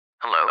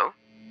Hello?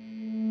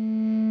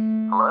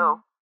 Hello?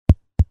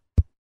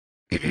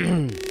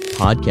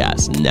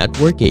 Podcast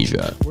Network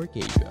Asia.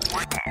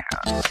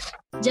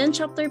 John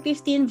chapter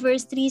 15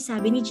 verse 3,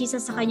 sabi ni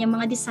Jesus sa kanyang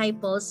mga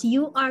disciples,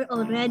 "You are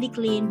already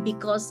clean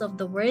because of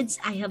the words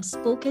I have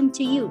spoken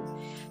to you."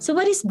 So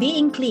what is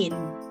being clean?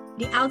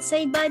 The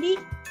outside body?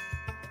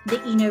 The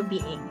inner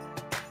being?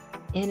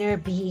 Inner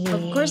being.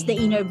 Of course, the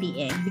inner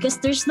being. Because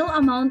there's no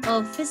amount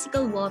of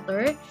physical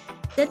water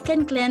that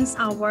can cleanse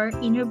our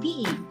inner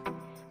being.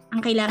 Ang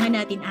kailangan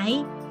natin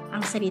ay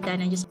ang salita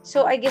ng Diyos.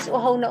 So, I guess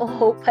uhaw na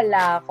uhaw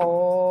pala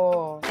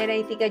ako. And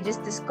I think I just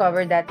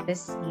discovered that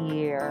this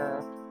year.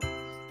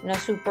 Na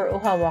super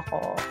uhaw ako.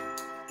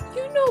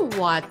 You know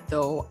what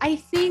though? I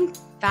think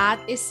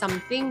that is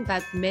something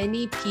that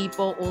many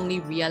people only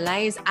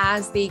realize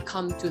as they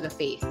come to the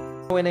faith.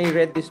 When I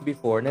read this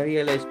before,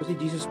 na-realize ko si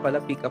Jesus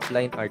pala pick-up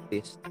line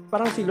artist.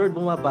 Parang si Lord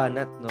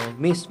bumabanat, no?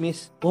 Miss,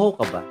 uhaw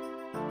ka ba?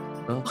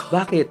 No?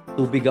 Bakit?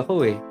 Tubig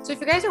ako eh. So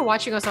if you guys are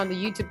watching us on the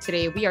YouTube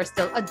today, we are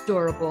still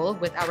adorable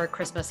with our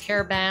Christmas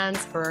hairbands.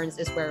 Burns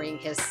is wearing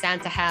his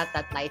Santa hat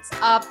that lights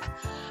up,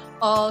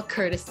 all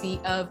courtesy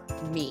of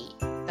me.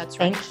 That's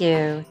right. Thank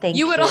you.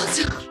 You would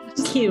also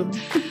Cute.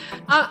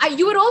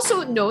 you would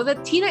also know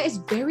that Tina is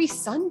very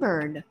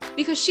sunburned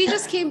because she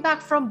just came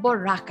back from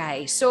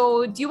Boracay.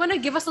 So do you want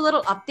to give us a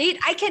little update?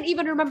 I can't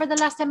even remember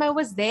the last time I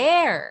was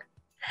there.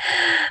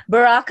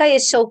 Boracay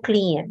is so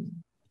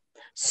clean.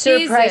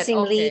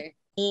 Surprisingly Okay.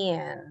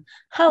 clean.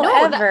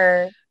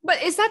 However,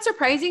 But is that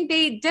surprising?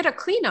 They did a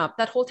cleanup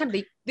that whole time.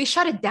 They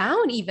shut it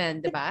down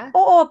even, diba?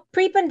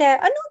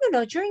 pre-pandemic.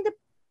 No.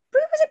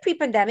 Was it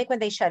pre-pandemic when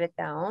they shut it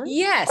down?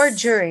 Yes. Or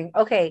during?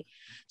 Okay.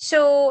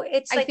 So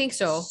it's I like think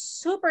so.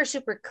 super,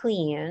 super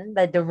clean.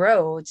 Like the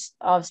roads,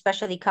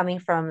 especially coming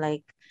from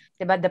like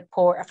the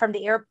port, from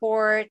the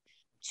airport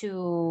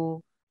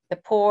to the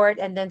port,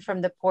 and then from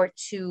the port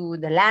to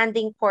the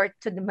landing port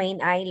to the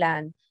main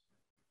island.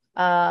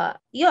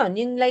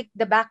 Yung like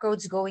the back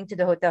roads going to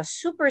the hotel,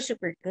 super,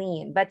 super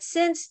clean. But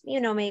since,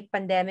 may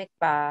pandemic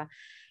pa,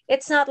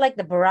 it's not like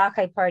the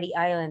Boracay party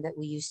island that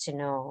we used to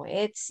know.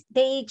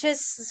 They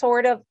just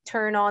sort of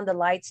turn on the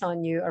lights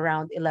on you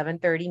around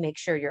 11:30, make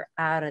sure you're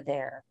out of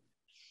there.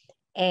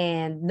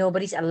 And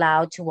nobody's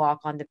allowed to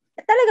walk on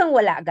talagang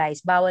wala,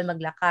 guys. Bawal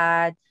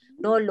maglakad.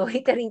 No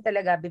loitering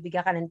talaga.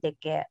 Bibigyan ka ng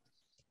ticket.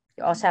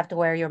 You also have to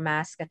wear your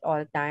mask at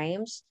all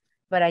times.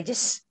 But I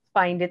just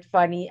find it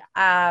funny.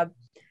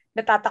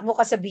 Natatakbo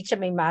ka sa beach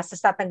na may mask,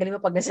 tapos tatanggalin mo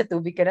pag nasa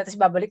tubig ka na, tapos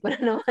babalik mo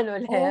na naman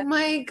ulit. Oh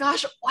my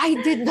gosh, I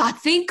did not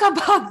think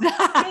about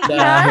that.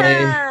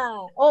 Yeah.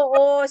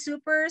 Oo,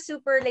 super,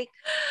 super like,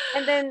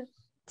 and then,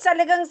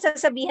 talagang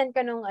sasabihan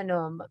ka nung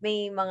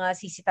may mga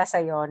sisita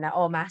sa'yo na,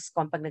 mask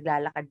on pag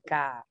naglalakad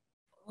ka.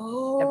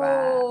 Oh. Diba?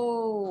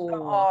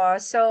 Oo,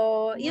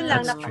 so, yun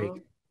lang. That's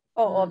strict.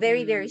 Oo,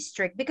 very, very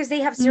strict because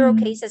they have zero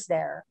cases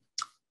there.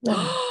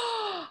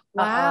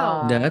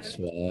 Wow. That's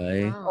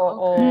why.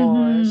 Oo.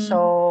 Mhm. So,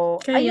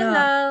 ayun Kaya.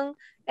 lang.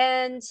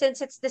 And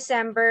since it's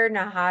December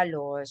na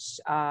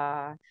halos,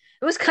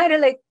 it was kind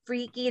of like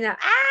freaky na,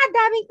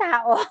 daming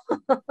tao.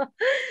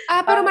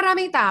 Pero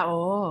maraming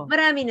tao.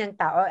 Marami ng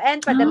tao.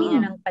 And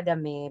padami na ng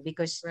padami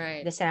because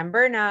Right.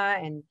 December na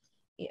and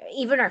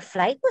even our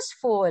flight was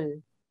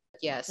full.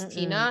 Yes, Mm-mm,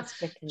 Tina it's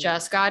freaking-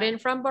 just got in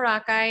from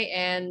Boracay,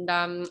 and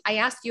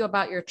I asked you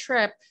about your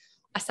trip.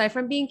 Aside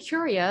from being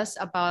curious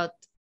about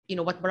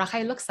what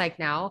Boracay looks like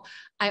now,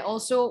 I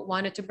also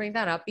wanted to bring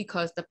that up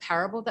because the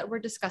parable that we're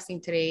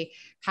discussing today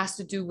has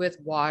to do with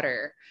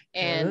water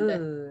and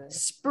Ooh.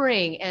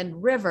 spring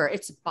and river.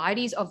 It's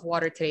bodies of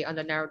water today on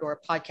the Narrow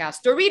Door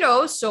podcast.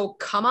 Doritos, so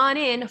come on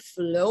in,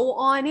 flow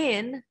on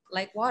in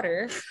like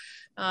water.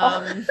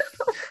 I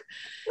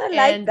like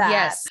And that.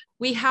 yes,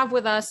 we have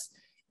with us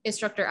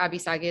Instructor Abby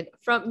Sagid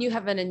from New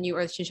Heaven and New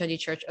Earth Shinshani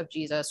Church of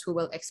Jesus, who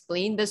will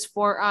explain this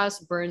for us.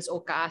 Burns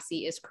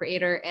Okaasi is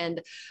creator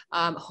and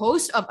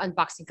host of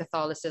Unboxing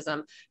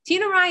Catholicism.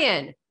 Tina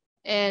Ryan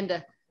and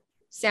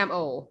Sam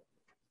O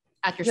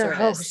at your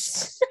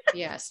service. host.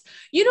 Yes.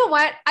 You know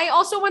what? I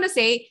also want to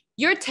say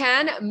your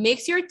tan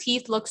makes your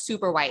teeth look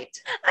super white.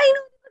 I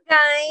know,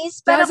 guys.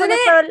 Parang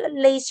Doesn't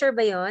laser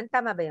ba yun?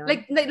 Tama ba yun?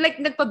 Like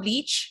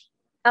nagpa-bleach.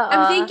 Oo.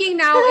 I'm thinking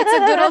now it's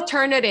a good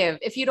alternative.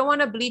 If you don't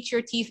want to bleach your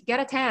teeth, get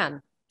a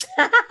tan.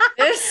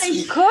 This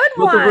Good Go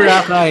to one.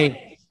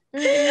 Boracay.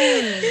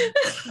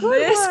 Good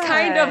This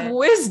kind of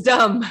one.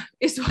 wisdom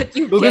is what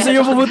you Kung get. gusto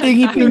nyo on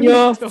pumuting that ngipin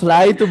nyo, episode.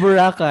 fly to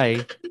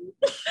Boracay.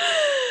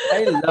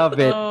 I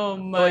love it. Oh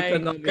my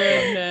economical.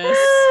 goodness.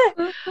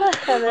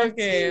 That's-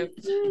 Okay.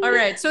 All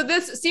right. So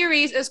this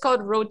series is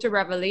called Road to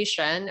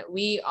Revelation.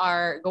 We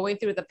are going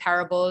through the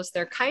parables.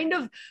 They're kind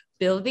of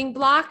building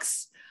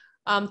blocks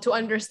to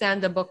understand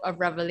the book of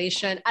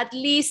Revelation, at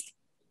least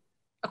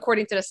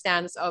according to the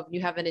stance of New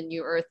Heaven and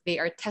New Earth. They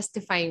are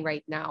testifying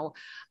right now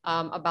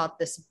about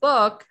this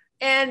book,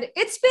 and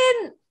it's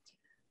been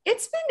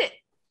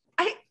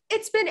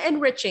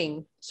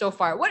enriching so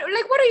far. What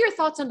are your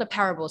thoughts on the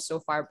parables so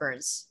far,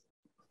 Burns?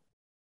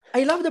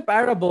 I love the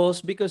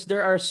parables because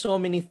there are so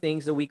many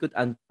things that we could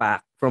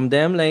unpack from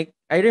them. Like,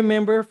 I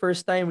remember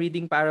first time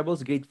reading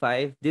parables, grade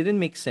 5, didn't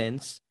make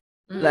sense.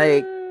 Mm.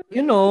 Like,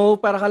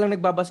 para ka lang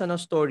nagbabasa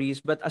ng stories,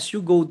 but as you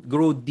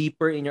grow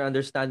deeper in your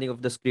understanding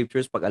of the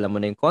scriptures, pag alam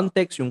mo na yung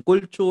context, yung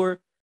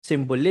culture,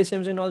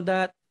 symbolisms and all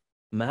that,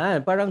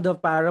 man, parang the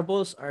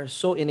parables are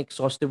so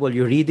inexhaustible.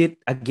 You read it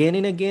again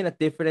and again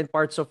at different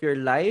parts of your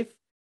life,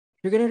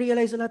 you're gonna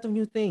realize a lot of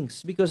new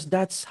things because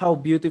that's how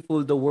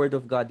beautiful the Word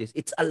of God is.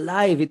 It's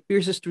alive, it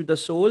pierces through the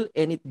soul,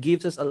 and it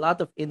gives us a lot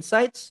of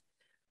insights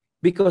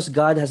because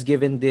God has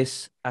given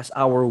this as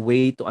our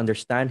way to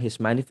understand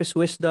His manifest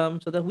wisdom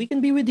so that we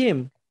can be with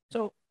Him.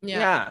 So, Yeah.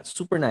 yeah,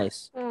 super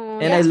nice. Oh,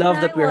 And I that's what love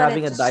I that we're wanted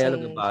having a to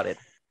dialogue say. about it.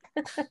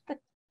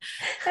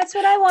 That's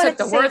what I wanted Took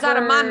to the say. words out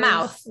of my Burns.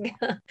 mouth.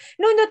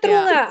 No,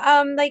 true Yeah.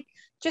 nga. Like,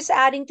 just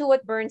adding to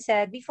what Burns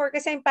said, before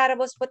kasi yung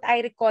parables, what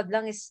I record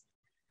lang is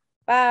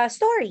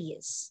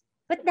stories.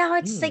 But now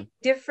it's like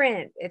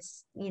different.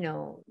 It's,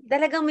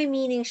 talagang may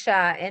meaning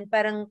siya and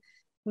parang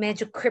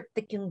medyo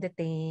cryptic yung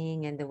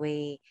dating and the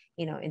way,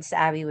 and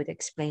Abby would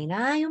explain,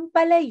 yung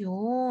pala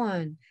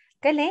yun.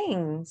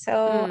 Galing.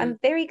 So, I'm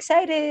very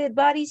excited.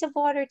 Bodies of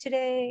water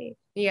today.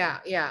 Yeah.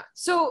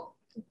 So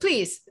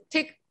please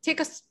take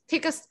us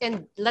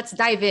and let's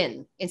dive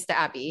in, Insta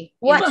Abby,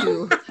 Wow.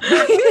 into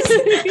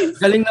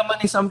Galing naman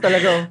ni Sam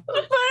talaga.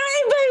 Parang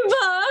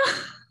iba-iba.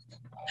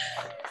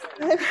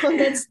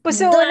 Let's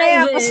Puso na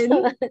yan, dive in.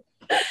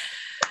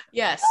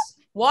 yes,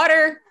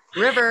 water,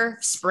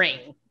 river,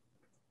 spring.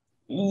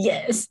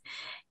 Yes.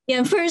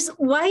 Yeah, first,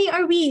 why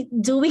are we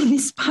doing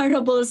this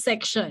parable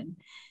section?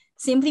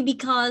 Simply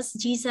because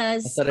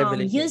Jesus That's a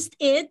revelation. used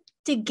it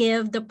to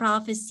give the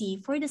prophecy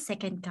for the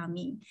second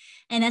coming.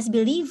 And as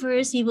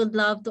believers, we would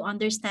love to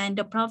understand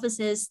the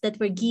prophecies that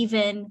were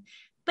given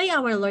by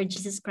our Lord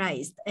Jesus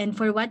Christ. And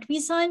for what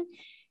reason?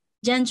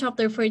 John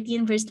chapter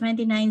 14, verse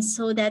 29,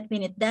 so that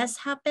when it does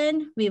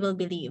happen, we will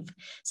believe.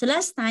 So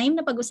last time,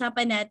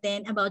 napag-usapan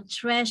natin about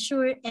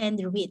treasure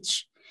and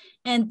rich.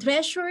 And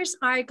treasures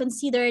are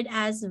considered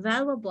as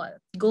valuable.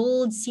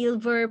 Gold,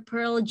 silver,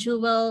 pearl,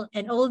 jewel,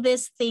 and all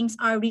these things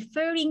are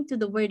referring to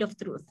the word of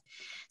truth.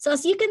 So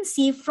as you can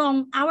see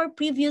from our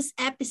previous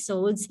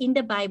episodes in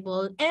the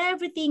Bible,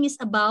 everything is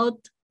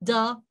about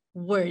the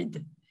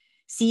word.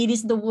 Seed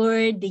is the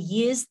word, the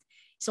yeast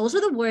is also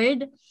the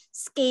word,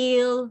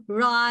 scale,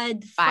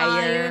 rod,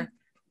 fire,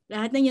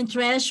 lahat na yung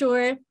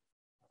treasure.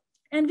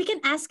 And we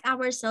can ask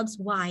ourselves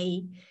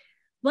why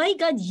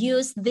God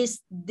used these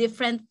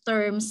different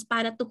terms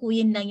para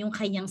tukuyin lang yung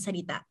kanyang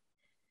salita.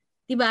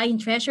 Diba?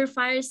 Yung treasure,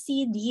 fire,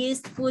 seed,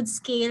 yeast, food,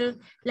 scale,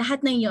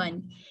 lahat ng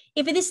yon.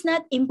 If it is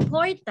not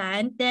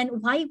important,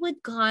 then why would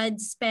God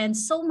spend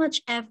so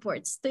much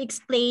efforts to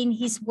explain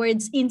His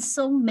words in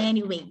so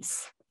many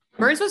ways?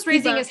 Burns was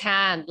raising Diba? his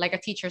hand like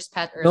a teacher's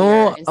pet earlier.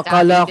 No, Insta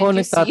akala Abby, ko did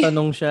you see?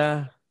 nagtatanong siya.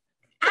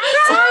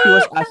 He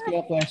was asking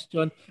a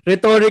question.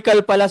 Rhetorical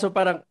pala, so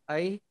parang,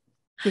 ay.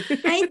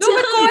 I No,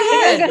 but go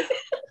ahead.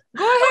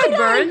 Go ahead,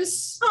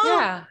 Burns. Oh.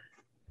 Yeah.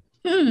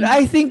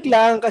 I think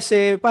lang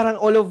kasi parang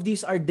all of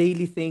these are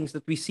daily things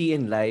that we see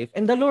in life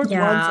and the Lord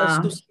wants us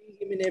to see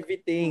Him in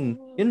everything.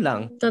 Yun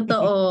lang.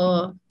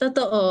 Totoo.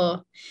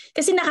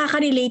 Kasi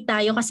nakaka-relate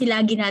tayo kasi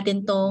lagi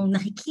natin tong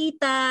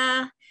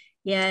nakikita,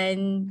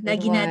 yan,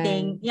 lagi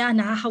nating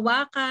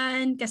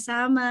nakahawakan,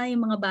 kasama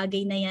yung mga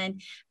bagay na yan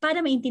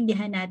para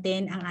maintindihan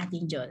natin ang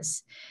ating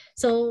Diyos.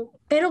 So,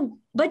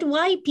 but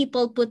why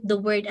people put the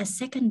word as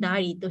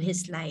secondary to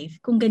His life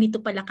kung ganito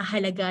pala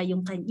kahalaga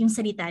yung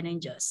salita ng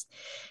Diyos?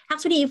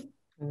 Actually,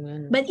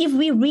 but if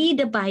we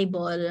read the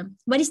Bible,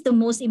 what is the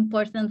most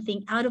important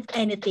thing out of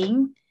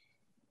anything?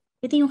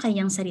 Ito yung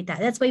kanyang salita.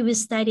 That's why we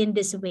study in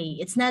this way.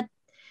 It's not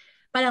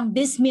parang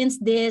this means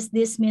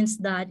this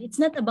means that. It's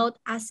not about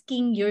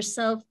asking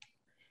yourself.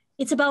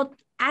 It's about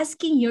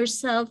asking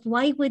yourself,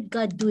 why would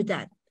God do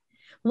that?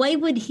 Why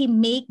would He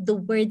make the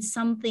word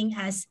something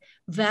as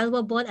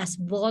valuable as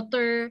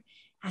water,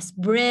 as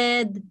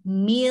bread,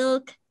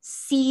 milk,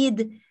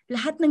 seed,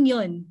 lahat ng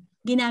yon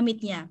ginamit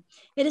niya.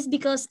 It is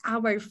because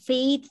our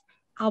faith,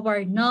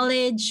 our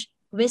knowledge,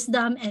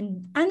 wisdom,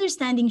 and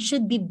understanding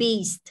should be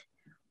based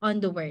on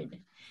the word.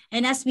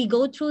 And as we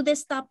go through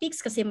these topics,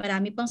 kasi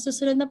marami pang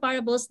susunod na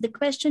parables, the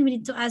question we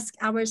need to ask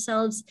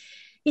ourselves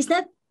is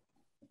not,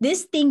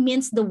 this thing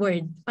means the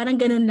word. Parang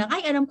ganun lang,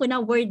 ay alam ko na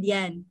word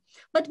yan.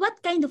 But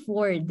what kind of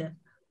word?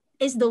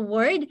 Is the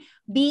word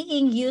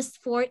being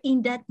used for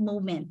in that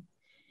moment?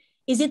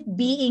 Is it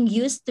being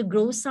used to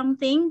grow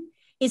something?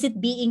 Is it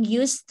being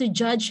used to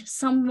judge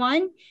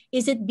someone?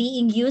 Is it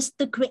being used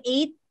to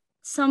create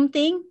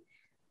something?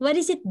 What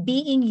is it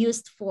being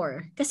used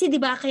for? Kasi di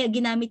ba kaya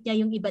ginamit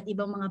niya yung iba't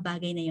ibang mga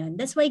bagay na yon.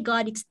 That's why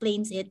God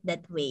explains it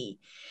that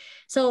way.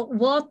 So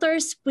water,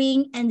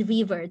 spring, and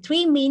river.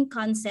 Three main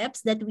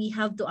concepts that we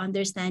have to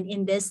understand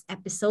in this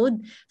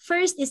episode.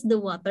 First is the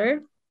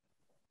water.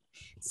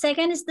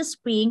 Second is the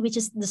spring, which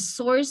is the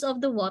source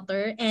of the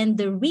water, and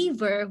the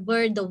river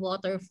where the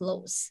water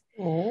flows.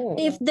 Oh.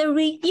 If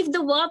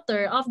the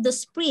water of the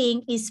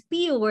spring is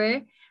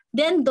pure,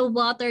 then the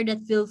water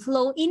that will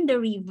flow in the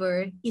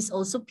river is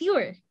also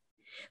pure.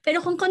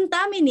 Pero kung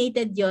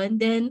contaminated yon,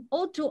 then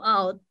all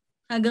throughout,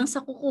 hanggang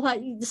sa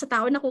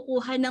tao na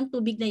kukuha ng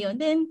tubig na yon,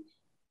 then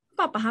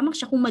papahamak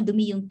siya kung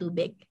madumi yung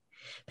tubig.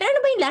 Pero ano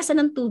ba yung lasa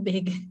ng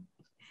tubig?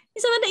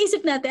 Isa ba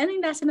naisip natin, ano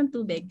yung lasa ng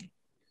tubig?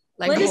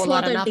 Like What a does whole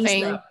lot of water taste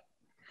nothing. like?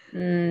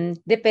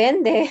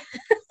 Depende.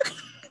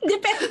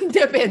 Depende.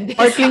 Depende.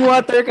 Sparkling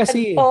water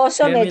kasi.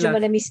 Poso, Kaya may medyo lasa.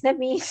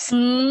 manamis-namis.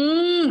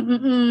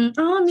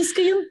 Miss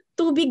ko yung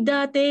tubig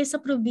dati sa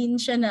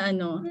probinsya na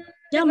ano.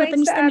 Yeah, Diba,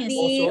 matamis-tamis.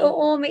 Abby? Poso?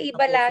 Oo, may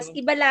Poso?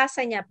 iba lasa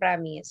niya,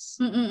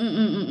 promise.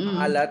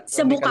 Maalat.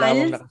 Sa May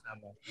kalawang bukal?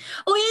 nakasama.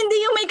 Hindi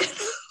yung may...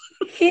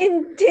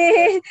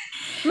 Hindi.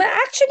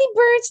 Actually,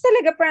 birds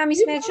talaga,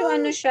 promise. Medyo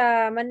ano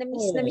siya,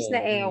 manamis-namis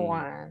na Oh.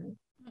 ewan.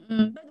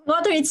 But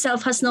water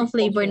itself has no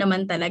flavor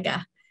naman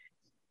talaga.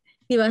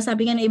 Diba?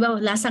 Sabi nga na iba,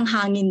 lasang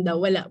hangin daw.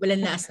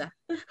 Walang lasa.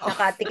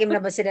 Nakatikim na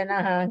ba sila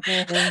ng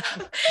hangin?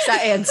 Sa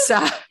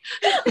EDSA.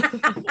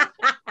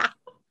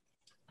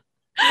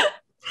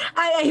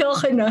 Ay,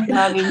 ayoko nun.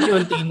 Hangin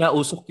yun, Tina.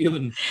 Usok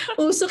yun.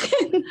 Usok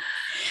yun.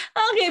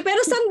 Okay,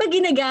 pero saan ba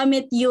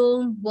ginagamit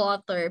yung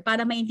water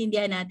para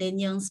maintindihan natin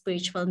yung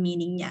spiritual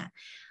meaning niya?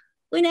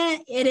 Una,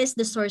 it is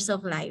the source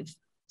of life.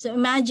 So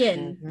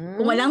imagine,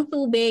 kung walang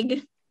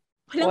tubig,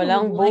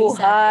 walang buhay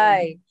sa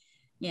atin.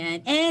 Yan.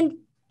 And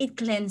it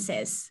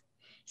cleanses.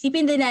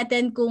 Isipin din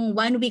natin kung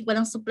 1 week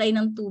walang supply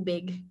ng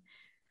tubig.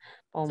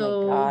 Oh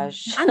my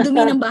gosh. Ang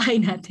dumi ng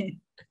bahay natin.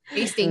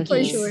 Tasting For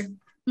keys. sure.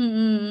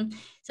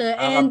 So,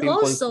 and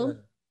Nakaka-pimples also,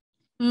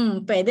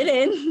 yun. pwede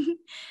rin.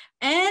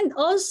 And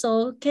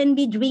also, can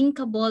be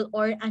drinkable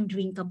or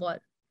undrinkable.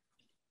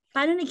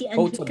 Paano naging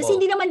Potable. Kasi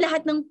hindi naman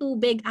lahat ng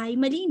tubig ay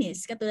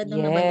malinis. Katulad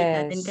ng nabanggit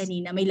natin Yes.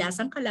 kanina. May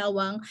lasang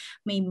kalawang,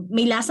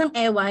 may lasang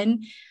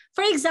ewan.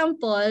 For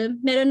example,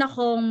 meron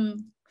akong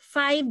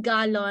 5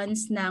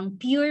 gallons ng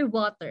pure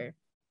water.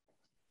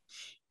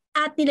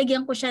 At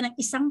nilagyan ko siya ng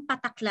isang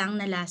patak lang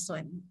na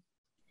lason.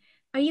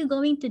 Are you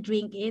going to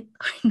drink it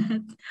or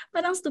not?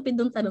 Parang stupid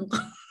yung tanong ko.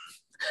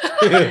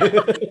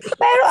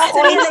 Pero ako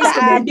Realize sa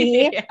ko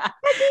din. Abby,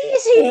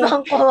 nag-iisipan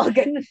ko,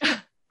 ganun.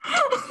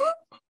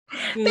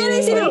 Pero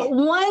sila,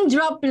 1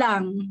 drop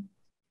lang.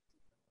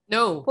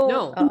 No.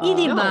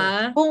 Hindi, di No.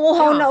 ba? Kung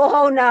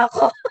uhaw na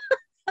ako.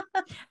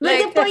 But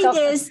the point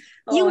is,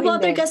 yung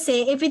water hindi.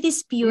 kasi, if it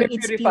is pure, May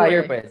it's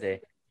purifier pure. pwede.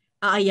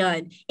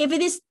 Ayan. If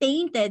it is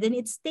tainted, then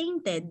it's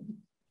tainted.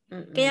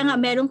 Kaya nga,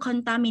 merong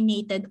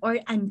contaminated or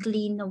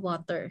unclean na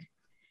water.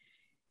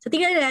 So,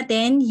 tingnan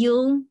natin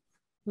yung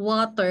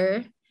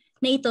water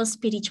na ito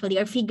spiritually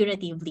or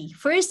figuratively.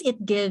 First,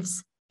 it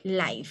gives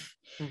life.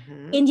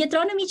 In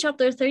Deuteronomy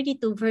chapter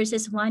 32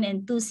 verses 1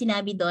 and 2,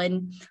 sinabi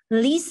doon,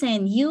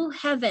 "Listen, you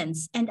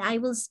heavens, and I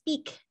will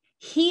speak.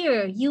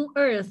 Hear, you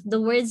earth, the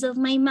words of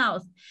my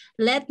mouth.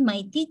 Let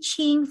my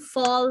teaching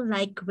fall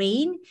like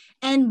rain,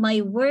 and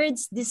my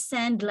words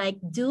descend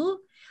like dew,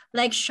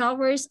 like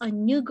showers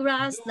on new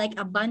grass, like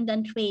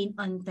abundant rain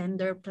on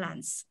tender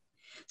plants."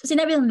 So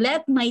sinabi yung,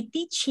 let my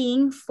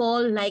teaching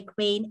fall like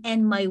rain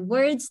and my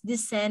words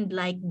descend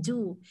like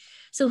dew.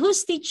 So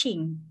who's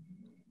teaching?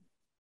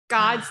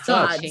 God's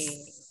God's. teaching.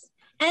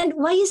 And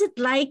why is it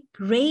like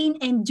rain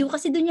and dew?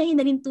 Kasi doon niya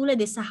hinalintulad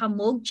sa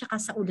hamog tsaka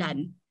sa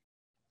ulan.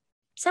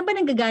 Saan ba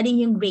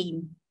nanggagaling yung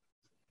rain?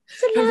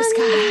 Sa From the langit,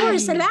 sky. of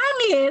course, sa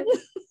langit.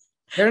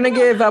 Pero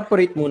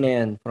nag-evaporate muna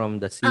yan from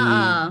the sea.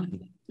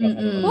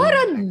 What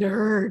a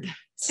nerd.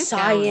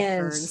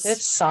 Science.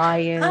 It's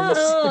science.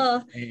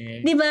 Oo.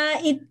 Di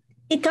ba?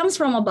 It comes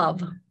from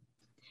above.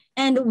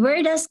 And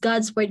where does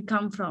God's word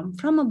come from?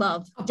 From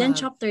above. John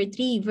chapter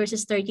 3,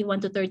 verses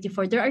 31 to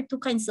 34. There are 2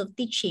 kinds of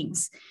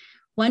teachings.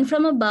 One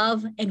from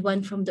above and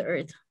one from the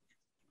earth.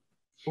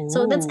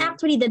 So that's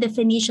actually the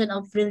definition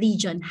of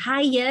religion.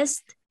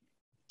 Highest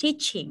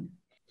teaching.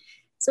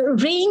 So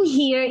rain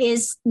here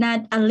is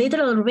not a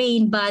literal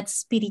rain, but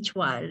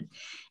spiritual.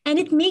 And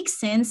it makes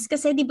sense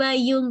kasi di ba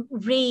yung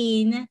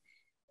rain,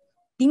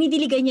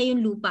 dinidiligan niya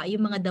yung lupa,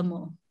 yung mga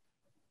damo.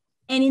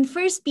 And in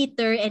 1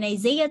 Peter and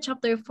Isaiah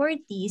chapter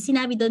 40,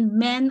 sinabi doon,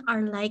 men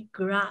are like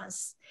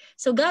grass.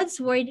 So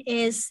God's word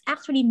is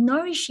actually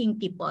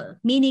nourishing people,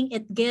 meaning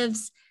it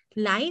gives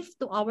life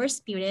to our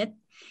spirit.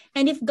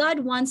 And if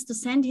God wants to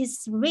send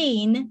His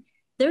rain,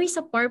 there is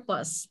a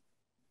purpose.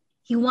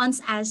 He wants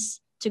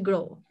us to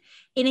grow.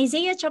 In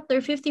Isaiah chapter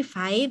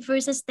 55,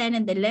 verses 10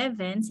 and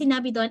 11,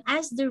 sinabi doon,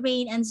 as the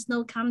rain and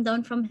snow come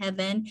down from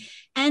heaven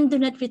and do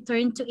not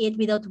return to it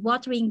without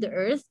watering the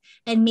earth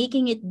and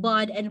making it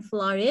bud and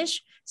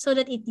flourish, so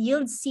that it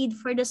yields seed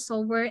for the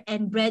sower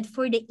and bread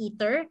for the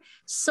eater,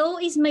 so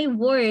is my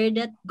word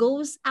that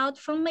goes out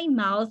from my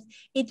mouth.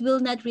 It will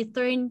not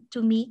return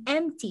to me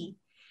empty,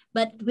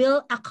 but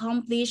will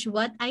accomplish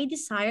what I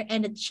desire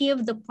and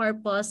achieve the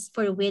purpose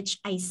for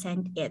which I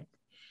sent it.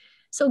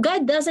 So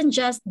God doesn't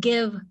just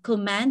give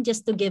command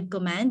just to give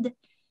command.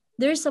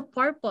 There's a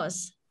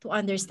purpose to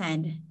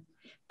understand.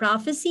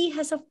 Prophecy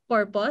has a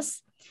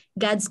purpose.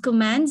 God's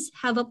commands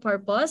have a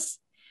purpose.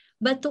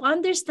 But to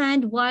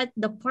understand what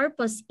the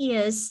purpose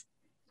is,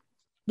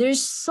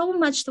 there's so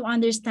much to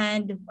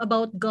understand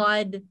about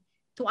God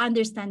to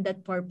understand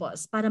that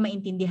purpose para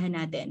maintindihan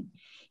natin.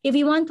 If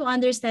we want to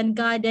understand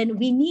God, then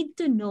we need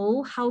to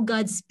know how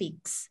God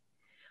speaks.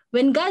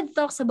 When God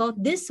talks about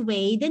this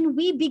way, then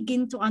we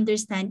begin to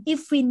understand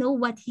if we know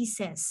what He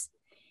says.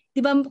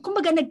 Diba?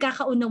 Kumbaga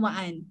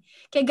nagkakaunawaan.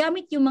 Kaya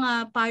gamit yung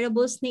mga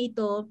parables na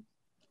ito,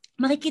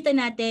 makikita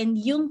natin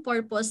yung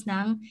purpose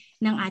ng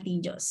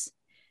ating Diyos.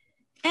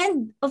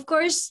 And of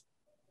course,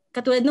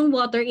 katulad ng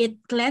water,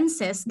 it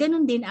cleanses,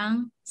 ganun din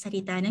ang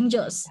salita ng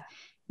Diyos.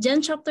 John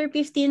chapter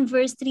 15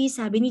 verse 3,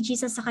 sabi ni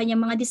Jesus sa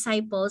kanyang mga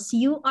disciples,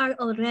 "You are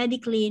already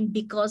clean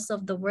because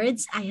of the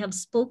words I have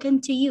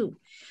spoken to you."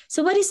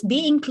 So what is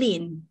being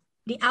clean?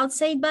 The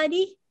outside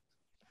body?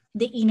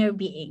 The inner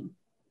being.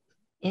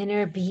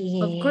 Inner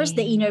being. Of course,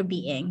 the inner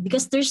being.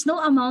 Because there's no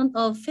amount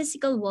of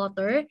physical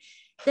water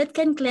that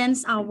can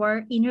cleanse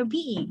our inner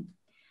being.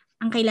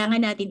 Ang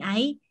kailangan natin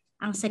ay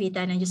ang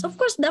salita ng Diyos. Of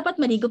course, dapat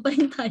maligo pa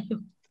rin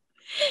tayo.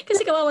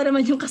 Kasi kawawa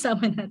naman yung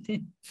kasama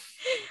natin.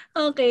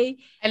 Okay.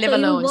 I live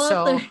alone,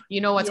 water, so you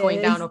know what's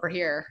going down over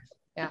here.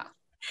 Yeah.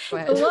 Go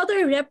ahead. The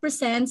water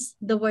represents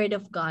the Word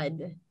of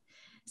God.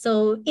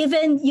 So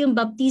even yung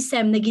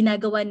baptism na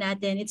ginagawa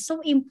natin, it's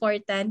so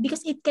important because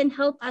it can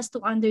help us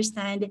to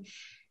understand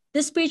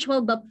the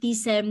spiritual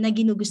baptism na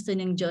ginugusto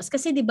ng Diyos.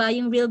 Kasi di ba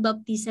yung real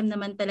baptism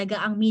naman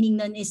talaga, ang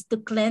meaning nun is to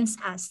cleanse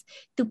us,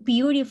 to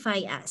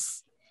purify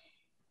us.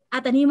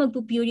 At ano yung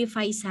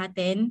magpupurify sa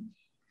atin?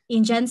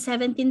 In John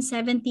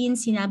 17:17,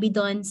 sinabi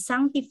doon,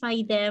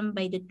 "Sanctify them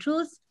by the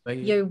truth.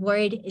 Your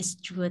word is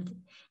truth."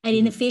 And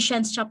in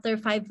Ephesians chapter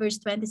 5 verse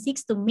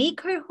 26, "To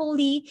make her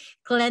holy,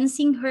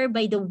 cleansing her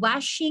by the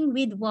washing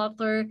with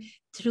water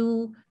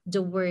through the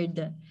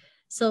word."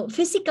 So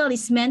physical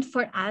is meant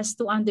for us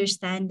to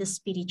understand the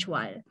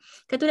spiritual.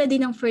 Katulad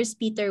din ng 1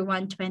 Peter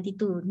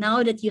 1:22,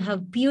 "Now that you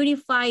have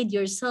purified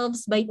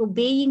yourselves by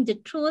obeying the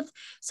truth,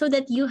 so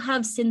that you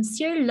have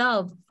sincere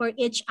love for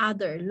each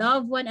other,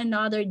 love one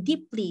another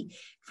deeply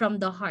from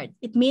the heart."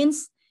 It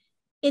means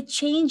it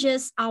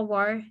changes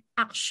our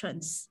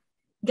actions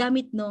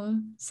gamit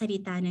nung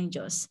salita ng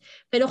Diyos.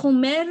 Pero kung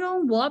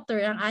merong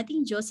water ang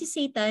ating Diyos, si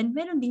Satan,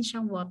 meron din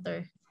siyang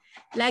water.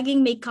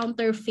 Laging may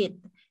counterfeit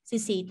si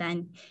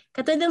Satan.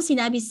 Katulad ng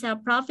sinabi sa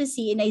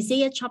prophecy in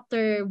Isaiah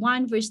chapter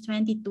 1 verse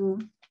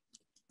 22,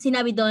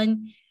 sinabi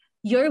doon,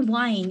 "Your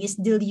wine is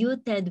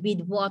diluted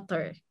with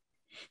water."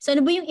 So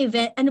ano ba yung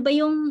event, ano ba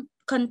yung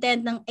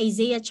content ng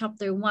Isaiah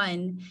chapter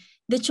 1?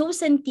 The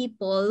chosen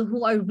people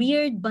who are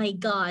reared by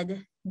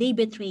God, they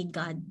betrayed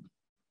God.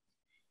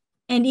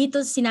 And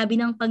ito sinabi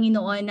ng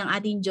Panginoon ng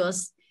ating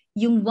Diyos,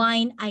 yung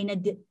wine ay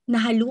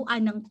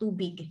nahaluan ng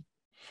tubig.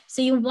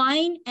 So yung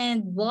wine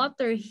and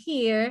water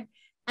here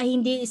ay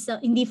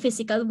hindi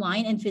physical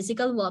wine and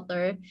physical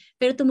water,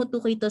 pero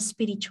tumutukoy ito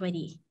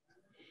spiritually.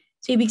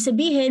 So ibig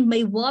sabihin,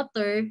 may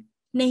water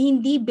na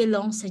hindi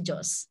belong sa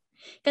Diyos.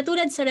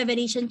 Katulad sa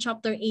Revelation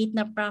chapter 8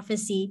 na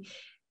prophecy,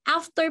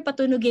 after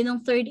patunugin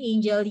ng third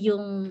angel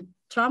yung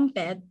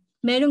trumpet,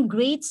 merong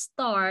great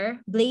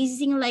star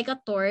blazing like a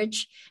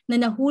torch na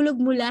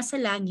nahulog mula sa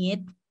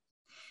langit.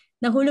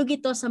 Nahulog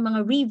ito sa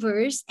mga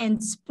rivers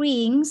and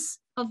springs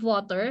of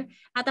water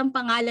at ang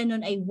pangalan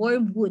nun ay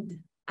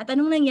wormwood. At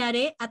anong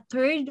nangyari? A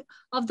third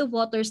of the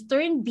waters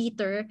turned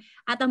bitter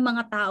at ang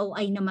mga tao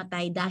ay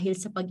namatay dahil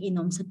sa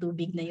pag-inom sa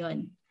tubig na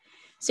yon.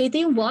 So ito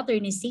yung water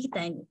ni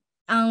Satan.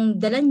 Ang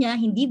dala niya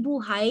hindi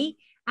buhay,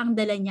 ang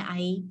dala niya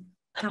ay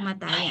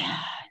kamatayan.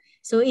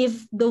 So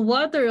if the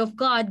water of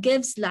God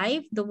gives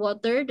life, the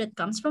water that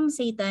comes from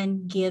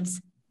Satan gives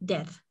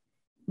death.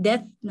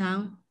 Death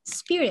ng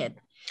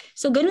spirit.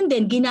 So ganun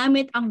din,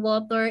 ginamit ang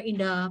water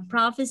in the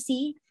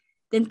prophecy.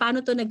 Then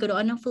paano to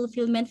nagkaroon ng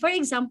fulfillment? For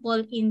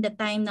example, in the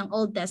time ng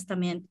Old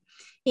Testament,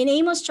 in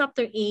Amos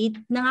chapter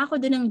 8,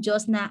 nangako doon ng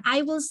Diyos na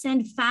I will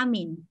send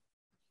famine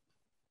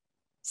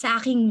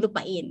sa aking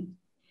lupain.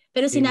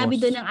 Pero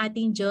sinabi doon ng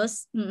ating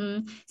Diyos,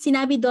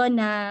 sinabi doon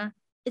na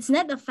it's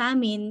not a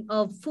famine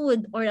of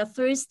food or a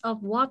thirst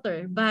of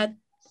water, but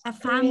a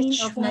famine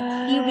of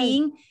not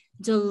hearing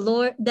the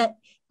Lord,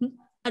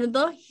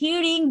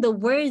 hearing the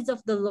words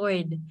of the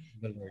Lord.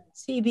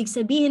 So ibig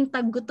sabihin,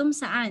 taggutom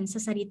saan? Sa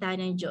salita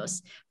ng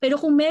Diyos.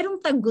 Pero kung merong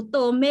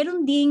taggutom,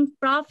 meron ding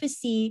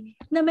prophecy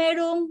na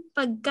merong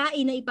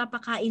pagkain na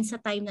ipapakain sa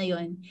time na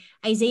yon.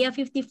 Isaiah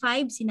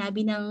 55,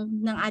 sinabi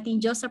ng ating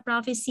Diyos sa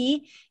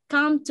prophecy,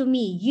 "Come to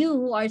me, you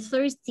who are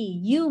thirsty,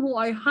 you who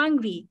are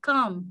hungry,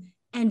 come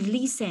and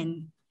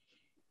listen."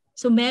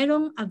 So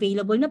merong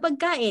available na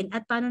pagkain.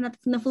 At paano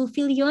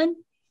na-fulfill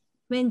yon?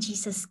 When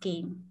Jesus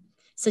came.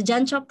 So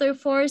John chapter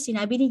 4,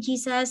 sinabi ni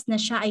Jesus na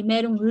siya ay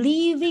merong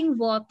living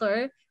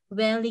water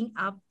welling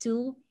up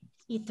to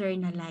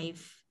eternal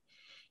life.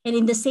 And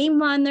in the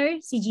same manner,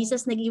 si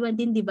Jesus nag-iwan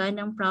din, di ba,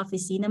 ng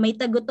prophecy na may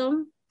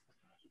tagutom,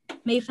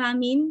 may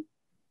famine.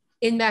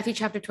 In Matthew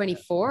chapter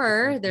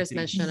 24, there's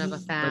mention of a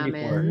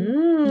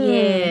famine.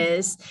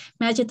 Yes.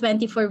 Matthew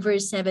 24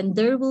 verse 7,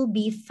 there will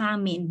be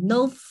famine,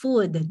 no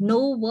food,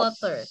 no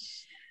water.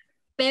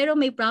 Pero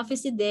may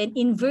prophecy din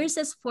in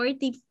verses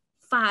 44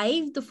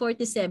 45 to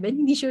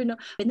 47, hindi sure na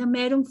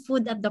merong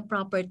food at the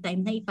proper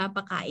time na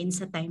ipapakain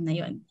sa time na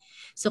yon.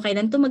 So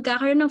kailan to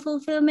magkakaroon ng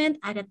fulfillment?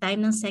 At the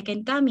time ng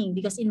second coming.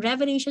 Because in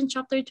Revelation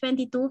chapter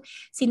 22,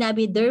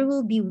 sinabi there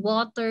will be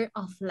water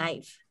of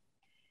life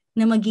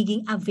na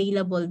magiging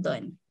available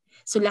doon.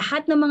 So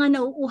lahat ng mga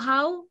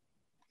nauuhaw,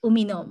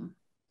 uminom.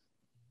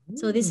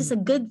 So this is a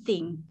good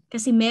thing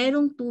kasi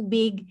merong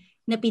tubig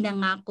na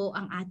pinangako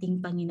ang ating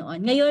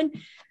Panginoon. Ngayon,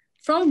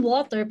 from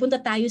water, punta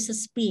tayo sa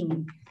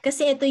spring.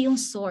 Kasi ito yung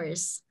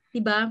source.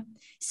 Diba?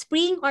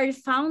 Spring or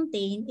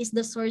fountain is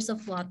the source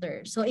of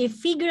water. So if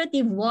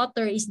figurative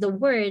water is the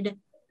word,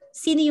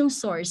 sino yung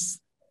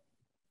source?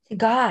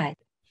 God.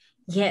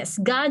 Yes,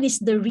 God is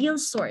the real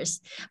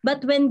source.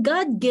 But when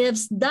God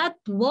gives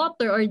that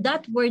water or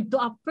that word to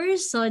a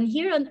person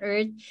here on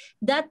earth,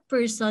 that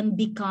person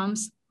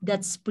becomes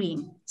that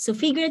spring. So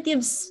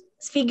figurative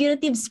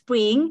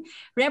spring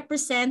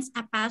represents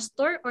a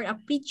pastor or a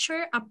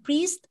preacher, a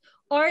priest,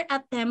 or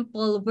a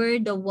temple where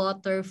the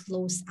water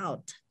flows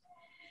out.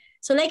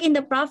 So like in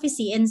the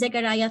prophecy in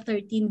Zechariah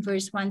 13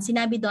 verse 1,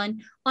 sinabi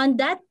doon, on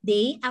that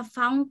day, a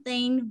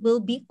fountain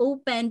will be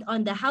opened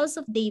on the house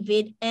of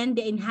David and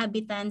the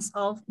inhabitants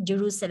of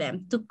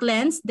Jerusalem to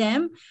cleanse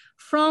them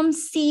from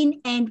sin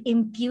and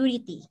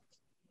impurity.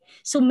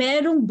 So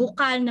merong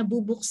bukal na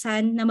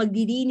bubuksan na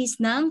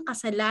maglilinis ng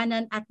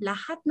kasalanan at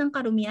lahat ng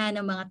karumihan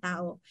ng mga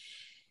tao.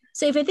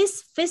 So if it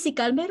is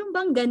physical, meron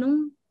bang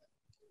ganung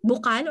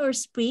bukal or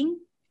spring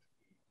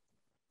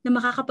na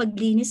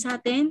makakapaglinis sa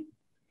atin?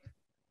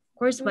 Of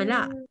course,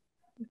 wala.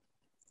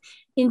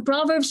 In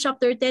Proverbs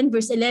chapter 10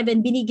 verse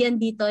 11, binigyan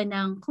dito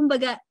ng,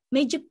 kumbaga,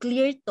 medyo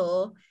clear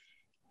to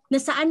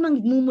na saan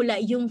magmumula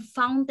yung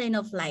fountain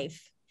of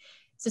life.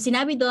 So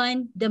sinabi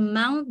doon,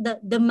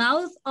 the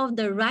mouth of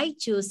the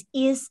righteous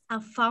is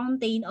a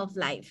fountain of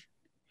life,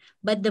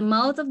 but the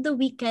mouth of the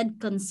wicked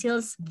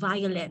conceals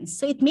violence.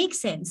 So it makes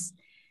sense.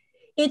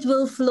 It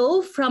will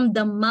flow from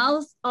the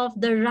mouth of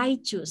the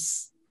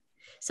righteous.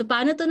 So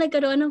paano to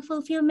nagkaroon ng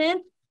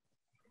fulfillment?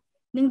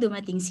 Nung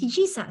dumating si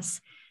Jesus.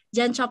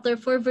 John chapter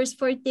 4 verse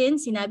 14,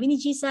 sinabi ni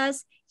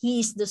Jesus,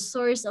 He is the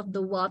source of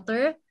the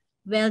water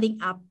welling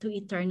up to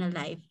eternal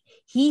life.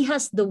 He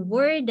has the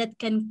word that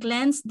can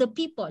cleanse the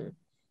people.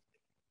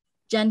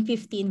 John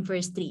 15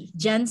 verse 3,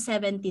 John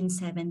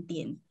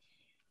 17:17.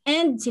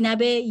 And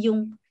sinabi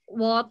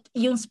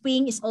yung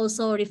spring is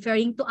also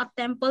referring to a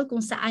temple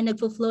kung saan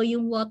nagfo-flow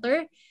yung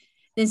water.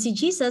 Then si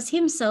Jesus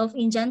himself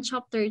in John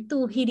chapter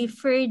 2, he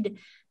referred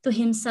to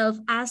himself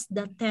as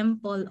the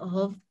temple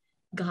of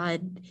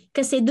God.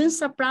 Kasi dun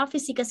sa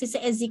prophecy, kasi sa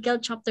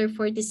Ezekiel chapter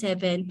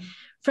 47,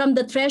 from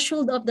the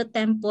threshold of the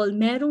temple,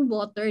 merong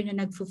water na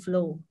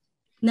nagfo-flow,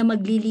 na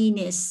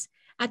maglilinis.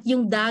 At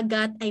yung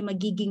dagat ay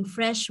magiging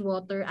fresh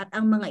water at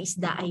ang mga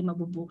isda ay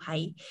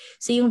mabubuhay.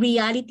 So yung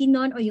reality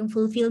nun o yung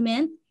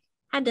fulfillment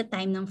at the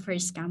time ng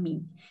first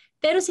coming.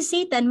 Pero si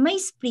Satan, may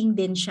spring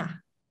din siya.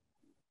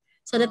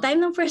 So the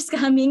time ng first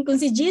coming, kung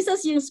si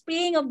Jesus yung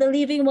spring of the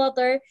living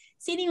water,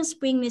 sino yung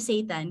spring ni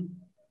Satan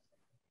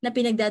na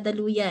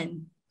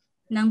pinagdadaluyan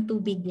ng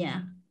tubig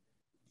niya?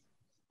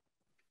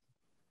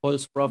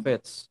 False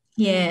prophets.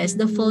 Yes,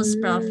 the false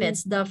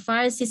prophets, the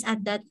Pharisees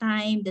at that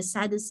time, the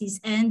Sadducees,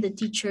 and the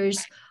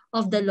teachers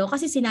of the law.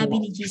 Kasi sinabi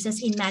ni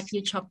Jesus in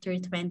Matthew chapter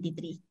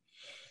 23.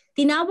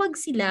 Tinawag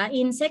sila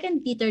in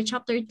 2 Peter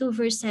chapter 2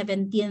 verse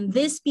 17,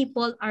 these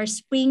people are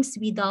springs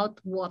without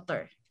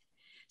water.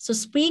 So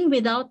spring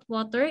without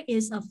water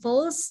is a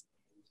false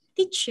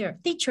teacher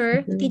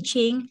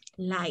teaching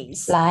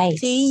lies.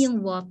 So yun yung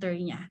water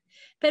niya.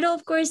 Pero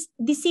of course,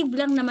 deceive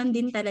lang naman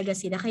din talaga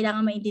sila.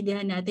 Kailangan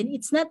maintindihan natin.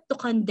 It's not to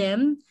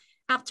condemn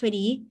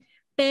actually,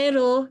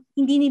 pero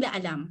hindi nila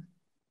alam.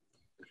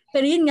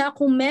 Pero yun nga,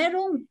 kung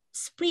merong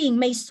spring,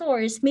 may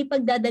source, may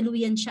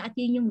pagdadaluyan siya at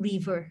yun yung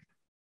river.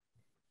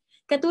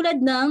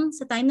 Katulad ng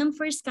sa time ng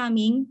first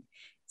coming,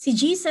 si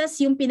Jesus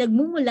yung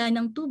pinagmumula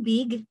ng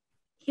tubig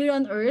here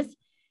on earth,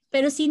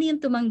 pero sino yung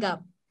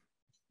tumanggap?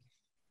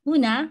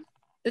 Una,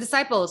 The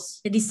disciples.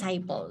 the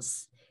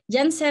disciples.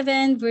 John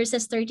 7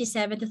 verses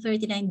 37 to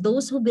 39,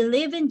 those who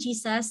believe in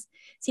Jesus,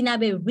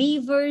 sinabi,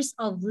 rivers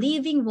of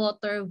living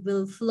water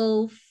will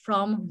flow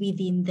from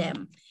within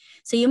them.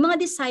 So yung mga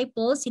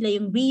disciples, sila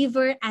yung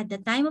river at the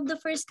time of the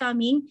first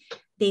coming,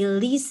 they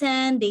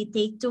listen, they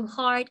take to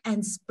heart,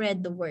 and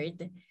spread the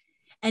word.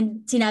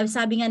 And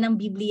sabi nga ng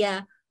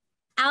Biblia,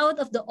 out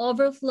of the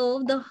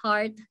overflow of the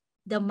heart,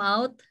 the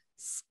mouth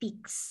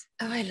speaks.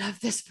 Oh, I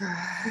love this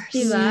verse.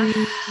 Diba?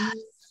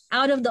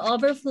 Out of the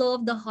overflow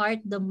of the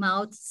heart, the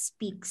mouth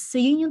speaks. So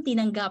yun yung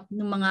tinanggap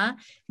ng mga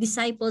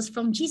disciples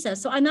from Jesus.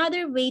 So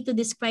another way to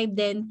describe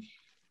then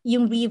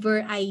yung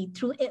river ay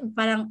through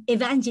parang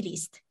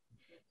evangelist.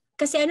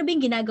 Kasi ano ba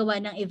yung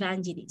ginagawa ng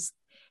evangelist?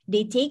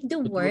 They take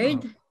the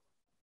word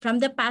from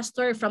the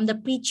pastor, from the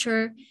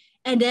preacher,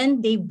 and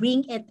then they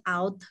bring it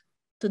out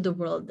to the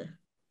world.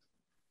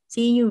 So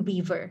yun yung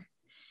river.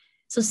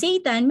 So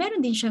Satan, meron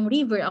din siyang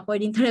river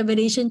according to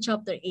Revelation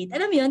chapter 8.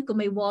 Alam mo yun, kung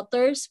may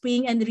water,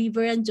 spring, and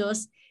river ang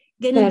Diyos,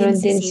 ganun Meron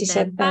din din si si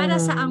Satan. Satan. Para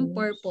sa ang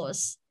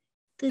purpose?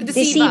 To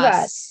deceive deceive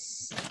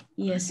us.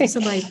 Yes,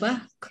 sabay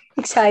pa.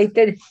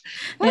 Excited.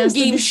 Parang Yes, to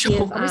game show.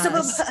 deceive Kami sa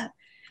us. baba.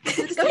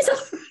 Kami sa...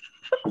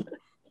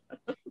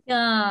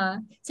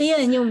 Yeah. So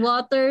yun, yung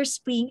water,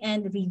 spring,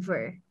 and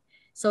river.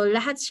 So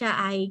lahat siya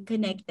ay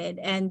connected.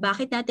 And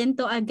bakit natin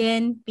to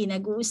again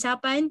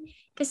pinag-uusapan?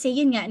 Kasi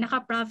yun nga,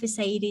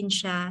 naka-prophesy rin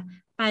siya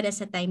para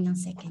sa time ng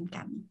second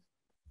coming.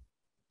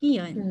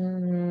 Yun.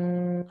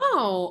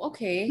 Oh,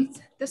 okay.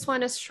 This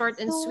one is short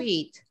and So,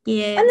 sweet.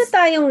 Yes. Ano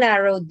tayong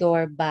narrow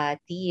door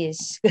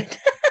batis?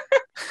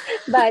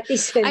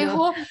 Batis, I ano?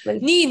 hope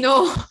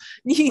Nino,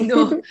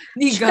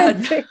 ni God.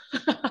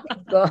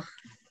 Go.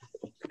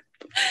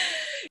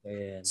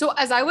 Ayan. So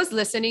as I was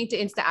listening to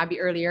Insta Abby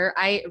earlier,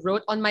 I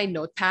wrote on my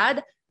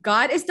notepad,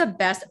 God is the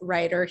best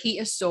writer. He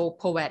is so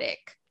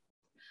poetic.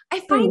 I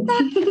find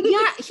that,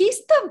 yeah, he's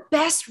the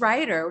best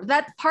writer.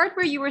 That part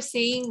where you were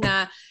saying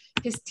that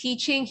his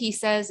teaching, he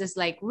says, is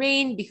like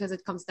rain because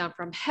it comes down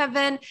from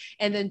heaven.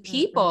 And then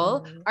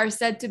people are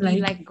said to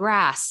be like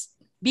grass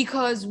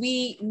because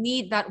we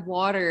need that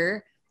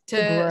water To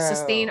to grow.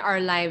 sustain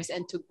our lives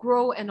and to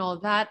grow and all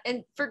that.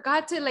 And for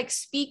God to like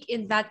speak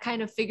in that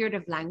kind of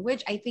figurative language,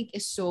 I think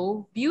is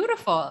so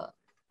beautiful.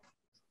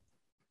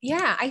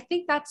 Yeah, I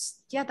think that's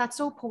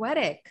so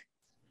poetic.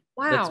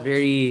 Wow. That's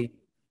very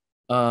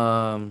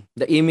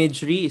the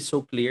imagery is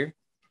so clear.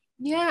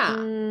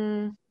 Yeah.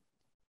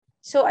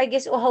 So, I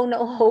guess uhaw na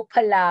uhaw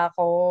pala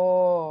ako.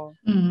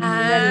 Yun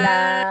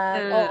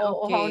lang.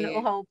 Oo, uhaw na okay.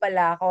 uhaw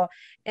pala ako.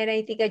 And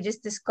I think I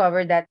just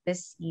discovered that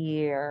this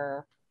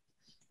year.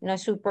 Na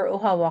super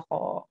uhaw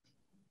ako.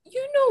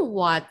 You know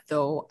what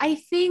though? I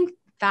think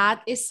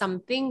that is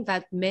something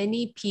that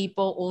many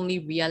people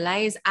only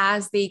realize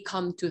as they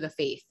come to the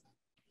faith.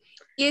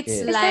 It's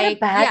Yes. Is that a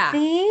like, bad yeah.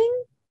 thing?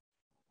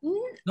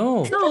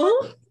 No,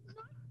 No.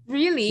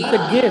 Really? it's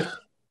a gift.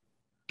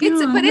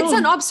 But it's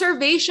an no.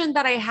 observation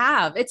that I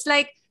have. It's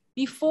like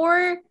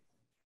before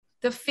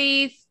the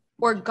faith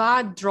or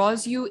God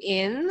draws you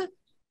in,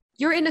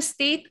 you're in a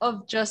state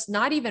of just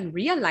not even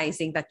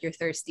realizing that you're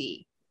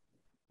thirsty.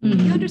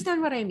 You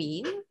understand what I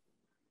mean?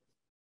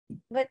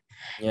 But,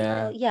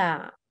 Yeah.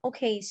 yeah.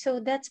 Okay, so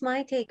that's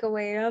my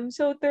takeaway. I'm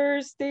so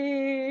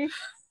thirsty.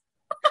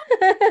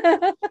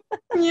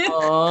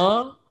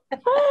 Aww.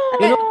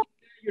 You know,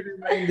 you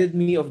reminded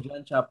me of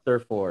John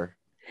chapter 4.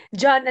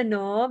 John,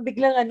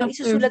 biglang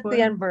isusulat ko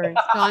yan, verse.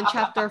 John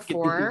chapter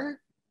 4.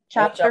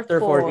 John Chapter chapter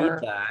 4,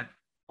 read 4. that.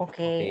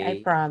 Okay, I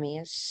Okay.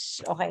 promise.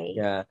 Okay.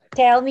 Yeah.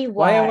 Tell me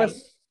Why I why.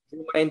 was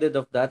reminded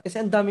of that? Kasi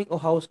ang daming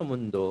uhaw sa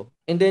mundo.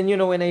 And then,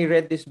 when I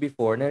read this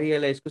before,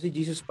 na-realize ko si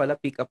Jesus pala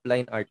pick-up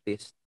line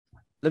artist.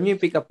 Alam niyo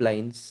yung pick-up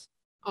lines?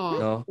 Oh,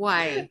 No?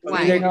 why?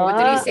 Familiar Why? kayo What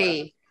did he with say?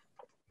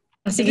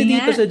 Sige Kasi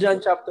dito nga. sa John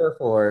chapter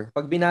 4,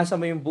 pag binasa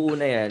mo yung buo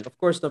na yan, of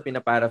course,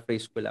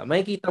 pinaparaphrase ko lang,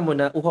 makikita mo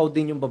na uhaw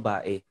din yung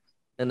babae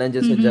na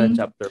nandyan sa John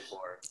chapter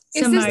 4.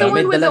 Is this the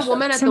May one with dala the siya.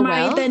 woman at the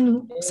well?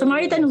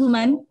 Samaritan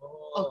woman.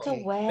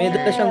 Okay. May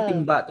dala siyang Well.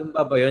 timba.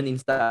 Timba ba yun?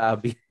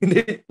 Insta-abi.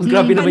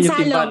 Grabe naman yung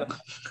timba. Pansalok.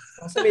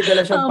 Kasi may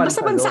dala siyang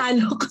Basta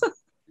pansalok.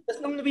 Tapos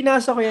nung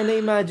binasa ko yan,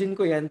 na-imagine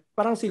ko yan,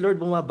 parang si Lord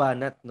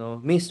bumabanat,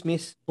 no? Miss,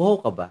 uhaw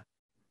ka ba?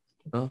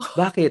 No?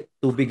 Bakit?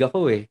 Tubig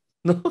ako eh.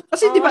 No?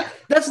 Kasi di ba,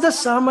 that's the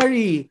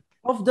summary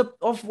of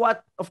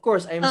what, of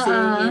course, I'm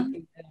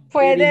saying it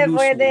very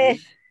loosely.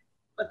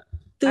 But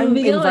I'm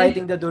Tubig ako eh.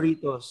 inviting the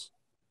Doritos.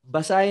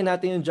 Basahin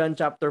natin yung John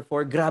chapter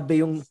 4.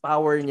 Grabe yung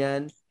power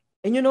niyan.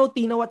 And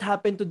Tina, what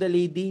happened to the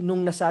lady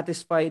nung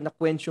nasatisfy,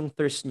 na-quench yung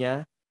thirst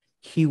niya?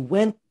 She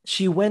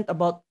went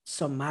about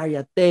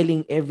Samaria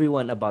telling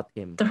everyone about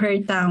him. To her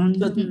town.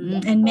 So,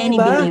 And many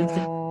diba? believed.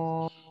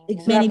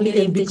 Many Exactly. believed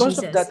And to because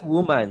of Jesus. that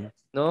woman,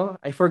 no?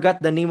 I forgot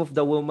the name of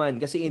the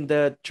woman kasi in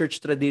the church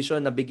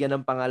tradition, nabigyan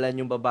ng pangalan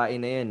yung babae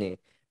na yan eh.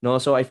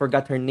 No? So I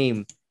forgot her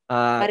name.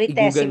 Marites,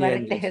 I-google si niyo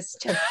yan. Marites.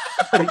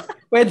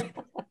 Pwede.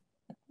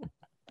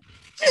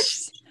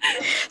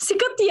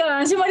 Sikat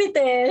yan, si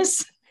Marites.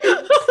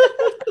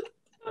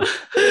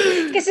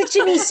 Kasi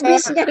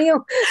chinismis niya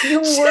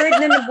yung word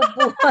na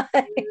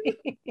nabubuhay.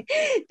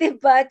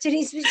 Diba?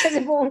 Chinismis siya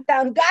sa buong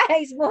town.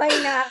 Guys, buhay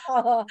na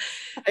ako.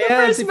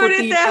 Ayan, si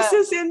Fotina.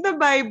 is in the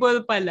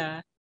Bible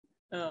pala.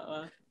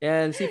 Oo.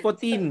 Yan, si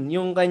Fotin,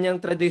 yung kanyang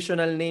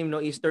traditional name, no,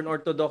 Eastern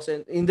Orthodox.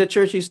 And in the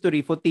church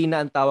history,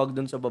 Fotina ang tawag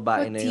dun sa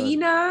babae na yun.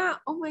 Fotina?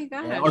 Oh my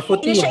gosh. Yeah, or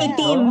Fotin. Hindi siya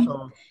itim. No? So,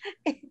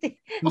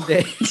 hindi.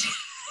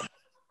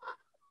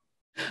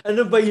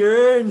 Ano ba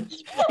yun?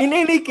 In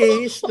any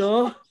case,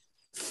 no,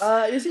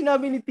 yung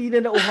sinabi ni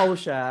Tina na uhaw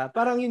siya,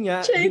 parang yun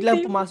nga,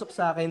 biglang pumasok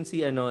sa akin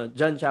si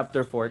John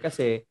chapter 4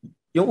 kasi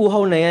yung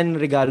uhaw na yan,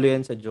 regalo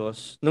yan sa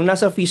Diyos. Nung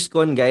nasa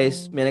FeastCon,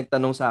 guys, may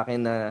nagtanong sa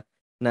akin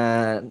na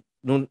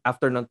nung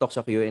after ng talk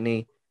sa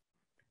Q&A,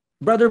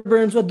 Brother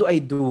Burns, what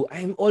do?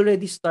 I'm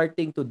already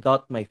starting to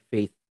doubt my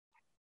faith.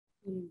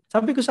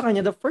 Sabi ko sa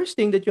kanya, the first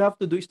thing that you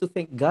have to do is to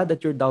thank God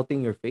that you're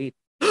doubting your faith.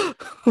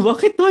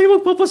 Bakit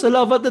tayo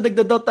magpapasalamat na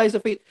nagda-doubt tayo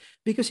sa faith?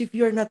 Because if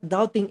you're not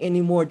doubting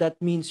anymore, that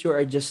means you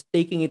are just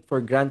taking it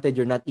for granted.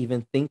 You're not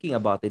even thinking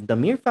about it. The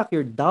mere fact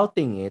you're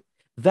doubting it,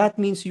 that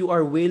means you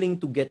are willing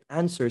to get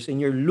answers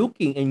and you're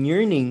looking and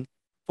yearning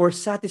for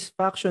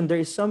satisfaction,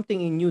 there is something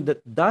in you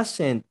that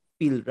doesn't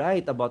feel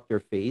right about your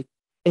faith,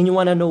 and you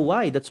want to know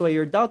why. That's why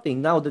you're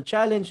doubting. Now, the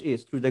challenge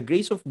is through the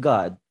grace of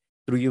God,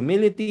 through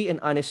humility and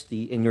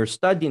honesty in your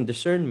study and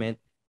discernment,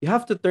 you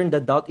have to turn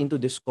the doubt into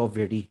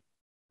discovery.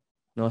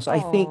 No, so I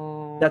think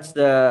Oh. that's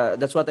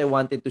what I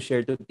wanted to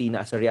share to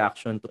Tina as a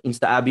reaction to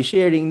Insta Abby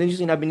sharing. Then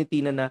yung sinabi ni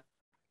Tina na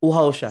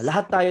uhaw siya.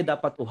 Lahat tayo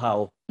dapat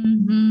uhaw.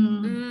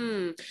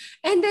 Mhm.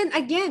 And then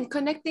again,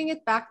 connecting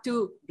it back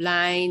to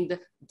blind,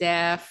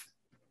 deaf,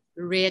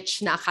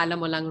 rich, na akala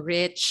mo lang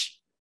rich,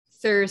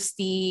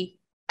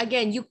 thirsty.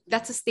 Again,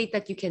 that's a state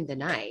that you can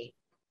deny.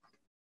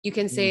 You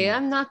can say,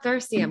 I'm not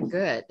thirsty, I'm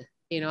good.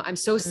 I'm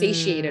so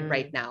satiated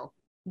right now.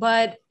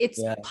 But it's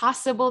Yeah.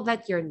 possible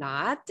that you're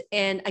not.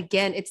 And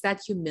again, it's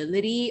that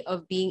humility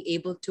of being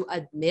able to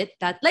admit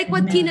that, like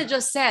what Amen. Tina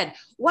just said,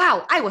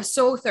 wow, I was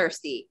so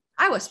thirsty.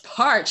 I was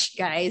parched,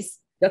 guys.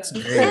 That's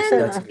great.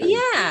 And That's great.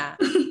 yeah.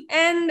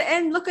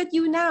 And look at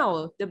you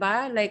now,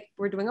 diba? Like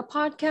we're doing a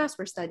podcast,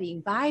 we're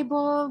studying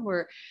Bible,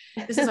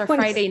 this is our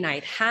Friday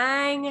night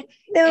hang.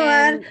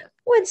 Naman, And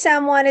when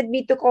Sam wanted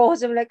me to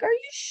co-host, I'm like, are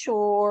you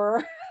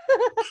sure?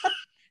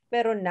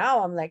 Pero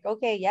now I'm like,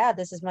 okay, yeah,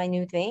 this is my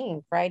new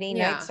thing. Friday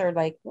Yeah. nights are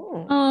like,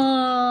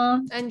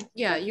 Aw. and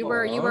yeah, you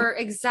were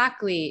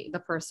exactly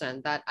the person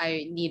that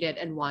I needed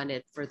and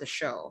wanted for the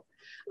show.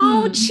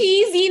 Oh,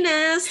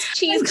 cheesiness.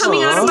 Cheese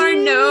coming out of our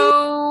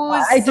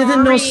nose. I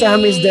didn't know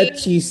Sam is Sorry. that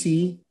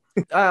cheesy.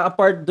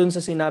 Apart dun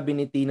sa sinabi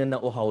ni Tina na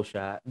uhaw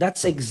siya,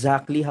 that's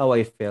exactly how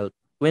I felt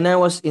when I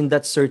was in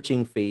that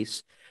searching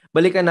phase.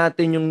 Balikan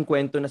natin yung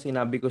kwento na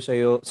sinabi ko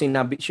sa'yo,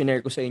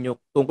 shinare ko sa inyo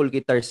tungkol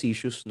kay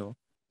Tarcisius, no?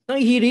 No,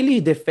 he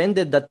really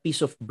defended that piece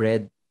of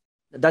bread,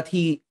 that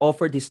he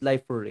offered his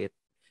life for it.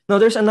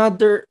 Now, there's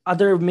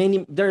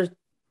there's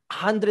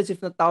hundreds,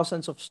 if not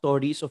thousands of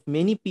stories of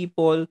many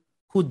people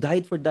who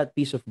died for that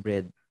piece of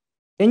bread.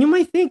 And you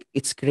might think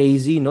it's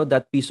crazy, no?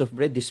 That piece of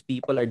bread, these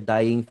people are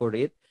dying for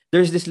it.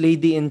 There's this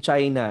lady in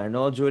China,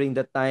 no, during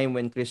the time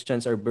when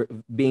Christians are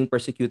being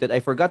persecuted. I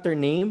forgot her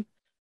name,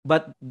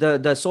 but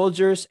the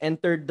soldiers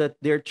entered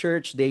their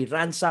church, they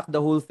ransacked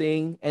the whole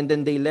thing, and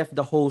then they left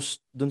the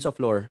host dun sa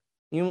floor.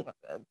 Yung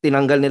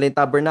tinanggal nila yung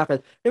tabernacle.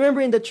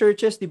 Remember in the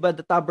churches, di ba,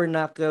 the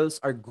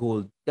tabernacles are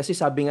gold. Kasi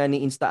sabi nga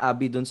ni Insta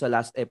Abby dun sa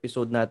last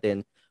episode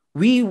natin,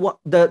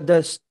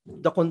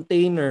 the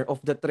container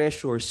of the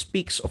treasure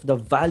speaks of the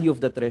value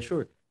of the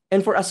treasure.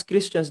 And for us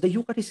Christians, the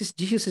Eucharist is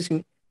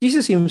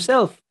Jesus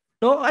himself.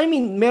 No, I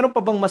mean, meron pa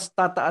bang mas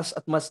tataas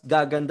at mas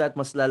gaganda at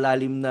mas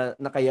lalalim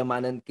na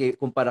kayamanan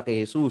kumpara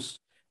kay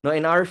Jesus? No,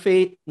 in our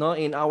faith, no,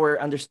 in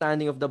our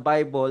understanding of the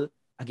Bible,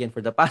 again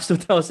for the past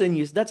 2,000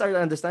 years, that's our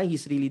understanding.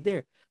 He's really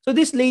there. So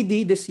this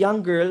lady, this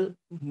young girl,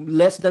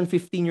 less than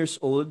 15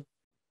 years old,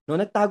 no,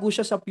 nagtago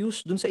siya sa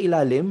pews dun sa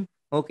ilalim,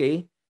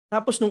 okay?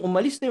 Tapos nung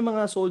umalis na yung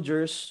mga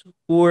soldiers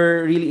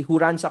who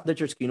ransacked the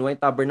church, kinuha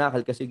yung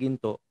tabernacle kasi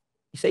ginto,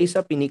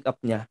 isa-isa pinick up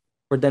niya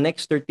for the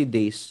next 30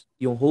 days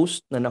yung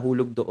host na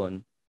nahulog doon.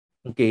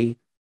 Okay?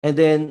 And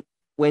then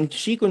when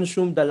she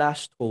consumed the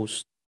last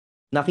host,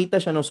 nakita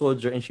siya ng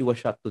soldier and she was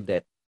shot to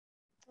death.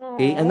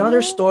 Okay? Another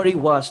story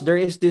was there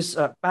is this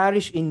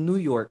parish in New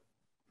York.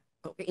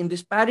 Okay, in this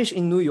parish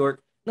in New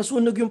York,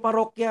 nasunog yung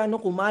parokya, no,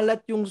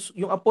 kumalat yung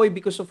apoy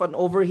because of an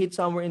overheat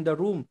somewhere in the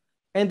room.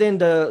 And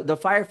then the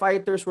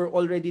firefighters were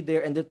already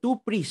there, and the two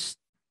priests,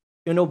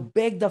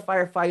 begged the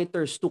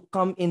firefighters to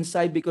come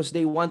inside because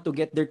they want to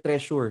get their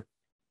treasure.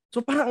 So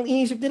parang ang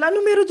iniisip nila,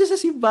 ano meron dyan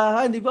sa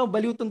simbahan? Di ba?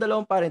 Baliw tong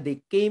dalawang parang.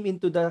 They came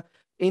into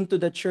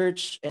the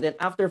church, and then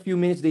after a few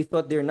minutes, they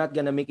thought they're not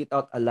gonna make it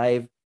out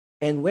alive.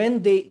 And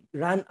when they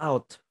ran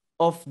out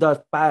of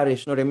the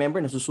parish, no, remember,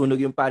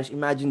 nasusunog yung parish.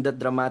 Imagine that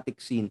dramatic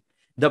scene.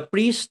 The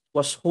priest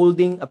was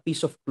holding a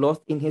piece of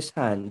cloth in his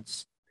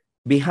hands.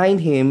 Behind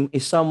him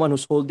is someone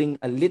who's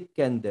holding a lit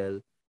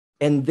candle.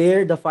 And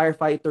there, the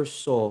firefighters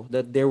saw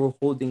that they were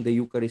holding the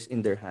Eucharist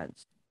in their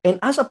hands.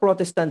 And as a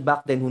Protestant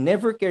back then who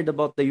never cared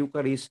about the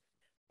Eucharist,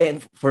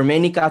 and for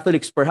many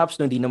Catholics, perhaps,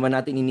 no, hindi naman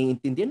natin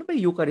iniintindi, ano ba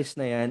yung Eucharist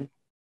na yan?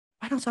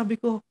 Parang sabi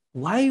ko,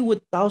 why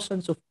would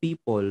thousands of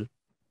people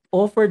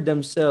offer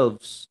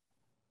themselves,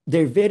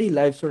 their very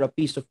lives for a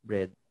piece of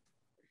bread?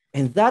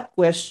 And that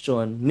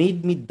question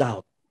made me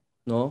doubt,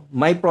 no,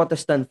 my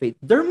Protestant faith.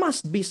 There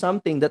must be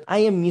something that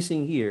I am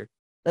missing here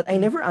that I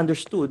never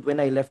understood when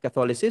I left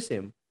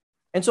Catholicism.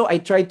 And so I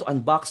tried to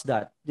unbox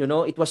that.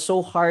 It was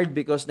so hard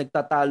because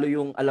nagtatalo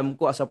yung alam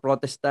ko as a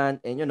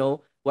Protestant and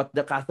what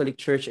the Catholic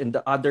Church and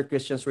the other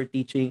Christians were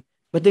teaching.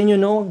 But then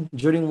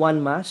during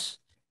one mass,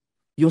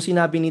 yung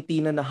sinabi ni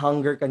Tina na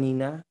hunger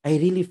kanina, I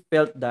really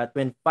felt that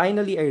when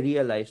finally I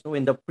realized,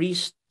 when the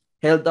priest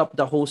held up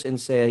the host and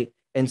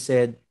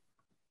said,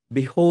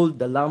 "Behold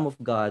the Lamb of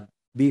God,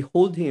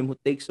 behold him who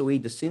takes away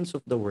the sins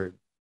of the world.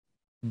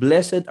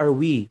 Blessed are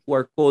we who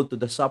are called to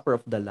the supper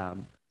of the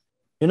Lamb."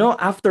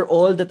 After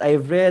all that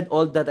I've read,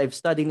 all that I've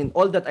studied, and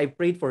all that I've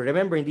prayed for,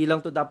 remember, hindi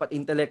lang to dapat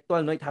intellectual,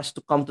 no? It has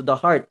to come to the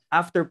heart.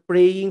 After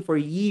praying for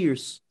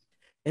years,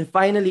 and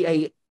finally,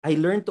 I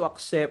learned to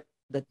accept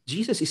that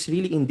Jesus is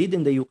really indeed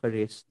in the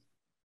Eucharist.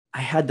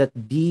 I had that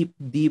deep,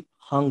 deep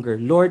hunger.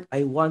 Lord,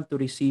 I want to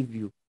receive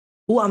you.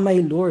 Who am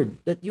I, Lord,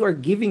 that you are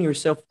giving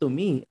yourself to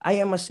me? I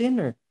am a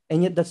sinner.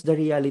 And yet that's the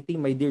reality,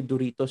 my dear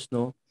Doritos,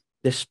 no?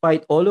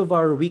 Despite all of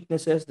our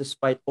weaknesses,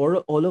 despite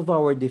all of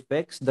our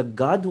defects, the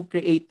God who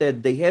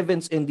created the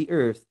heavens and the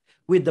earth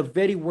with the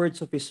very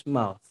words of his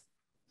mouth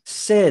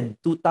said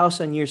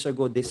 2,000 years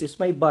ago, this is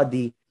my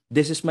body,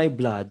 this is my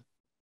blood.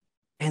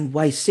 And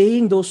by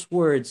saying those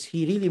words,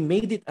 he really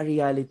made it a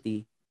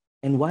reality.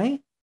 And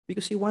why?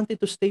 Because he wanted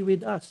to stay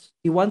with us.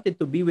 He wanted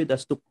to be with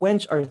us, to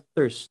quench our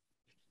thirst.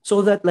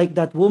 So that, like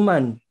that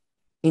woman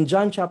in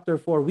John chapter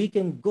 4, we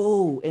can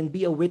go and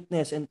be a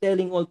witness and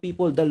telling all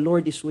people, the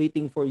Lord is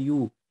waiting for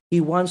you. He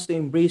wants to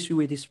embrace you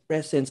with his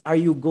presence. Are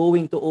you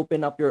going to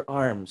open up your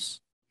arms?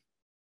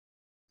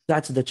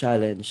 That's the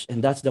challenge.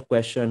 And that's the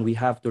question we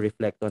have to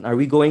reflect on. Are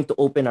we going to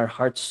open our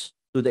hearts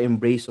to the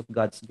embrace of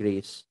God's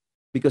grace?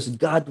 Because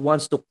God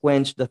wants to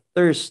quench the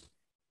thirst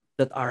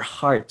that our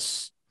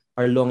hearts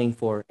are longing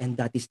for, and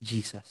that is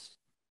Jesus.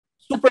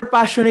 Super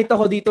passionate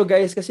ako dito,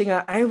 guys, kasi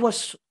nga,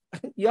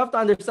 you have to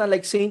understand,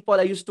 like St.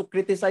 Paul, I used to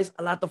criticize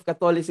a lot of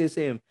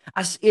Catholicism.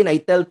 As in, I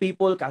tell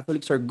people,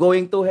 Catholics are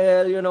going to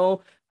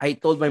hell, I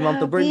told my mom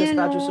to burn the Grabe,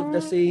 statues of the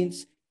no?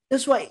 saints.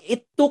 That's why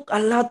it took a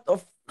lot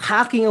of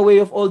hacking away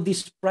of all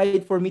this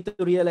pride for me to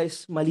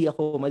realize, mali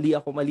ako, mali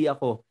ako, mali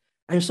ako.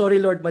 I'm sorry,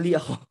 Lord, mali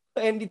ako.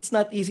 And it's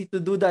not easy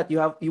to do that.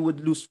 You would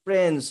lose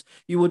friends.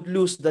 You would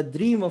lose the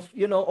dream of,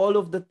 all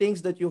of the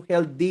things that you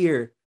held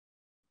dear.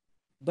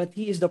 But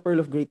he is the pearl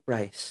of great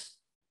price.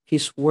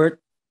 He's worth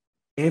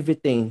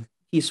everything.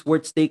 He's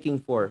worth staking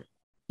for.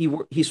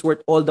 He's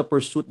worth all the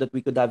pursuit that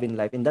we could have in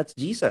life. And that's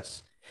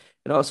Jesus.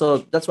 So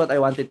that's what I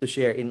wanted to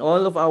share. In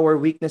all of our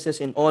weaknesses,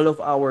 in all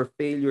of our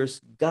failures,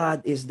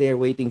 God is there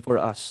waiting for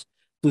us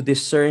to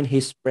discern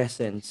his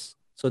presence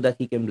so that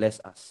he can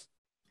bless us.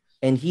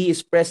 And he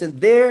is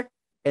present there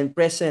and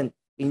present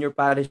in your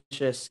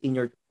parishes, in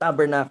your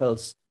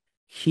tabernacles,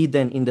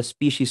 hidden in the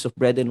species of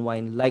bread and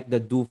wine, like the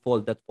dewfall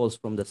that falls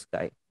from the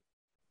sky.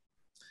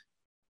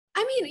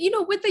 I mean,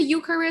 with the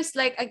Eucharist,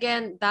 like,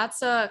 again,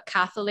 that's a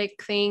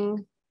Catholic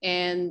thing.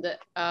 And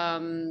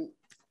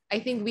I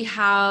think we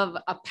have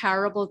a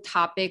parable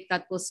topic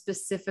that will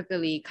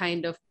specifically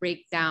kind of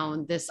break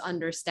down this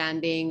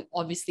understanding.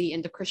 Obviously,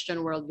 in the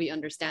Christian world, we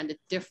understand it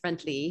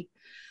differently.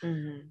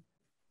 Mm-hmm.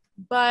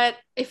 But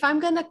if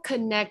I'm going to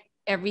connect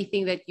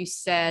everything that you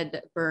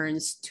said,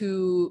 Burns,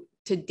 to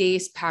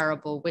today's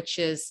parable, which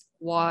is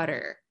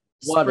water,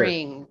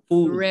 spring,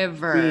 food,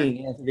 river,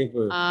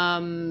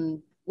 river.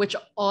 Which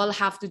all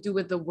have to do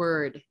with the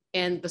word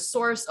and the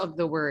source of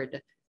the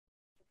word.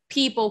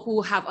 People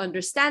who have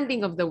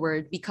understanding of the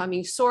word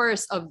becoming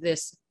source of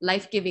this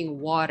life-giving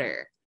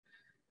water,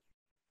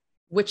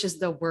 which is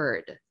the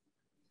word.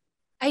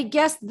 I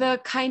guess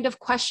the kind of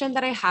question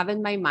that I have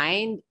in my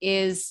mind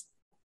is,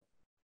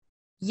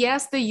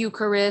 yes, the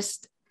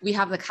Eucharist, we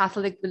have the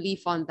Catholic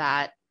belief on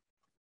that,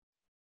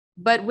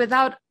 but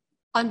without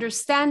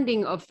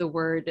understanding of the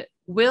word,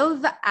 will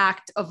the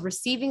act of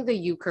receiving the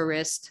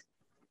Eucharist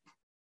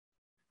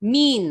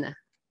mean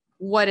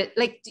what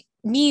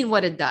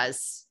it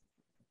does?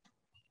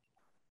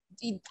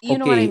 You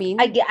know what I mean?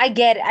 I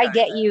get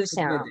you,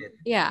 Sam.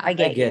 Yeah, I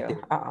get you. It.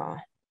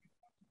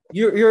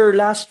 Your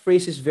last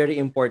phrase is very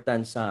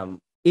important, Sam.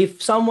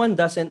 If someone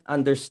doesn't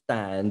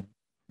understand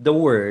the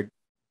word,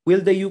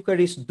 will the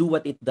Eucharist do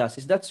what it does?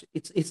 Is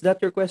that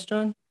your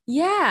question?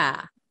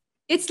 Yeah.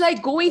 It's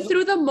like going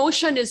through the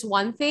motion is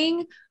one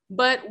thing,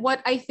 but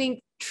what I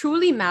think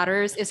truly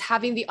matters is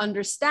having the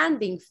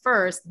understanding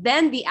first,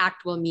 then the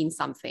act will mean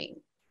something.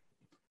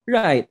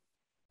 Right.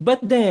 But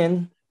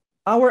then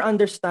our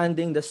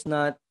understanding does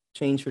not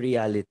change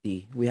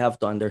reality. We have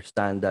to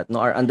understand that. No,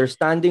 our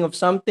understanding of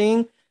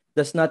something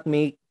does not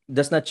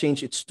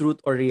change its truth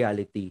or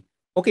reality.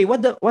 Okay,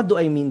 what do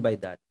I mean by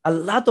that? A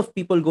lot of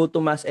people go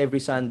to mass every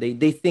Sunday.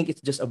 They think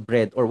it's just a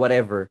bread or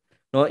whatever.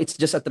 No, it's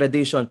just a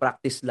tradition,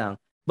 practice lang.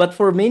 But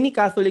for many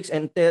Catholics,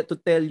 and to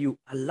tell you,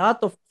 a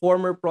lot of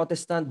former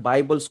Protestant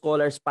Bible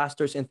scholars,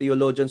 pastors, and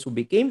theologians who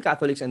became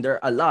Catholics, and there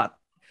are a lot,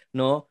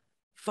 no,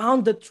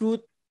 found the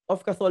truth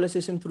of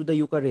Catholicism through the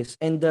Eucharist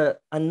and the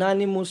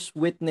anonymous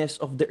witness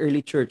of the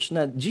early church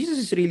na Jesus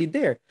is really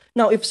there.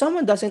 Now, if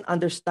someone doesn't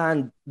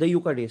understand the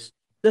Eucharist,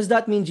 does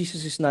that mean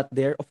Jesus is not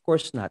there? Of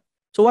course not.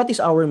 So what is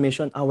our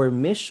mission? Our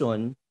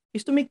mission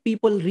is to make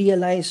people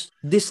realize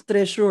this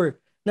treasure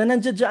na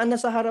nandiyan na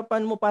sa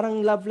harapan mo, parang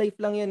love life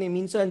lang yan eh.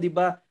 Minsan, di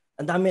ba,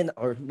 ang dami,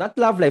 or not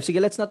love life.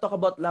 Sige, let's not talk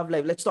about love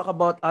life. Let's talk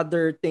about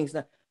other things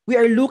na we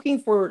are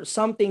looking for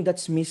something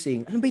that's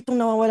missing. Ano ba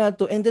itong nawawala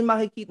to? And then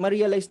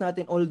ma-realize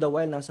natin all the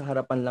while nasa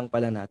harapan lang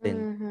pala natin.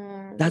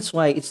 Mm-hmm. That's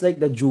why it's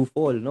like the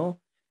dewfall, no?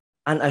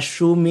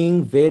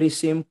 Unassuming, very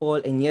simple,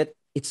 and yet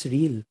it's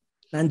real.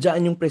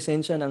 Nandiyan yung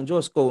presensya ng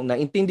Diyos. Kung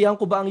naintindihan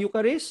ko ba ang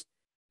Eucharist?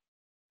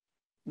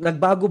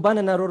 Nagbago ba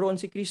na naroroon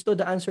si Kristo?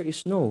 The answer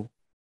is no.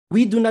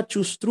 We do not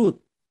choose truth.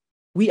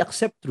 We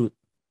accept truth.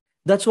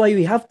 That's why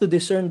we have to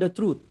discern the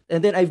truth.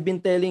 And then I've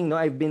been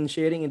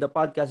sharing in the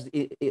podcast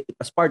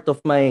as part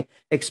of my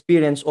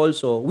experience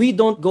also. We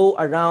don't go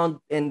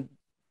around and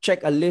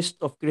check a list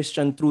of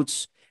Christian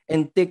truths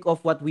and tick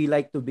off what we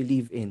like to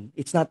believe in.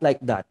 It's not like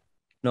that.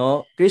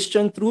 No,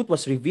 Christian truth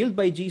was revealed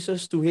by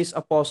Jesus to his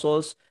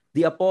apostles.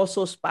 The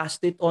apostles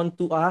passed it on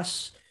to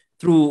us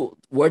through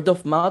word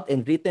of mouth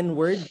and written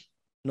word,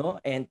 no?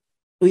 And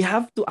we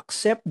have to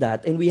accept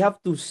that, and we have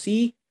to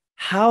see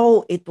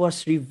how it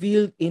was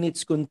revealed in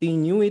its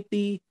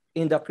continuity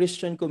in the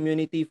Christian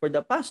community for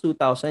the past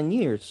 2,000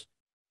 years.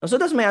 So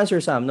that's my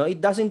answer, Sam. No,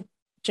 it doesn't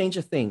change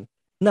a thing.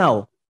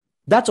 Now,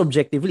 that's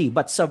objectively.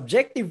 But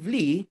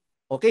subjectively,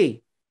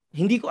 okay,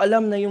 hindi ko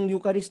alam na yung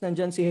Eucharist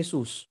nandyan si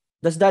Jesus.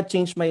 Does that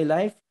change my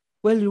life?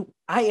 Well,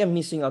 I am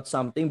missing out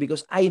something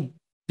because I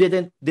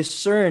didn't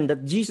discern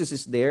that Jesus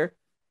is there.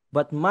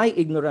 But my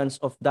ignorance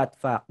of that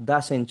fact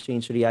doesn't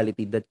change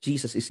reality that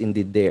Jesus is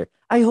indeed there.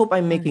 I hope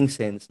I'm making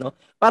sense, no?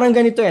 Parang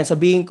ganito yan,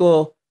 sabihin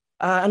ko,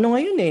 ano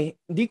ngayon eh,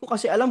 hindi ko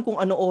kasi alam kung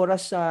ano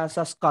oras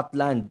sa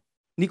Scotland.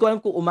 Hindi ko alam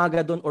kung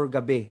umaga doon or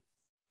gabi.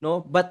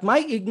 No? But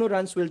my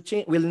ignorance will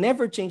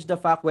never change the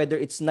fact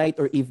whether it's night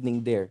or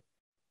evening there.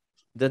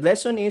 The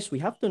lesson is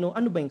we have to know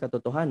ano ba yung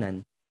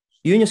katotohanan.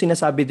 Yun yung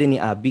sinasabi din ni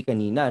Abby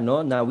kanina,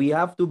 no? Na we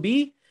have to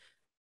be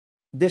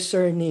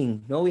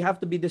discerning. No, we have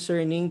to be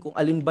discerning kung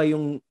alin ba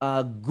yung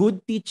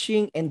good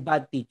teaching and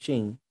bad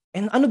teaching.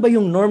 And ano ba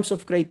yung norms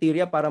of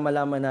criteria para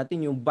malaman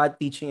natin yung bad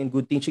teaching and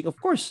good teaching? Of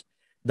course,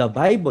 the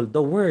Bible,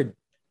 the Word.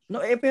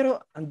 No, pero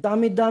ang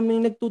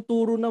dami-daming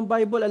nagtuturo ng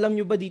Bible. Alam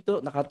nyo ba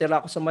dito,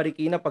 nakatira ako sa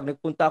Marikina, pag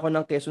nagpunta ako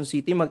ng Quezon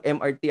City,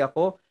 mag-MRT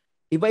ako,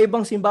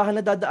 iba-ibang simbahan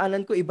na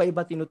dadaanan ko,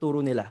 iba-iba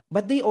tinuturo nila.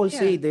 But they all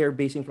say they're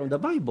basing from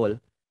the Bible.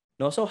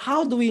 No, so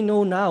how do we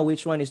know now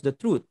which one is the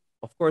truth?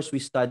 Of course,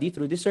 we study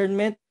through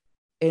discernment,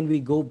 and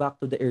we go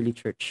back to the early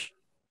church.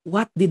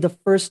 What did the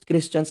first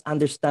Christians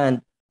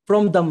understand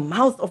from the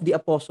mouth of the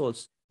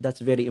apostles?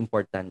 That's very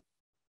important.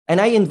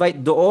 And I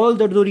invite all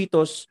the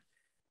Doritos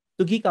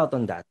to geek out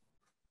on that.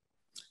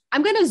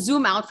 I'm going to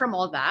zoom out from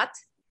all that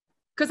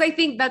because I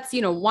think that's,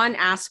 one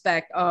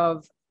aspect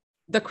of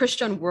the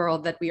Christian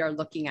world that we are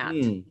looking at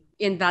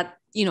in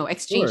that,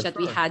 exchange that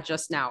we had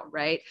just now,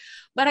 right?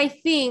 But I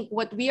think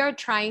what we are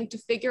trying to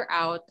figure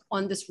out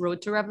on this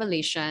road to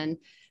revelation,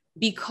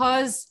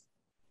 because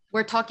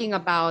we're talking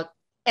about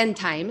end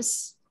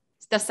times,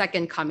 the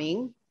second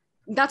coming.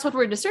 That's what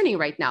we're discerning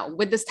right now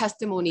with this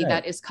testimony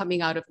that is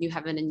coming out of new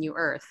heaven and new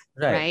earth,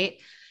 right?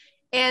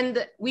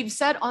 And we've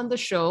said on the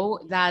show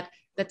that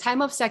the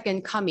time of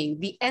second coming,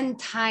 the end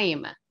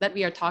time that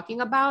we are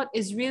talking about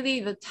is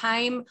really the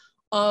time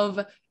of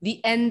the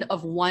end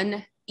of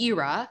one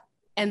era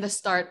and the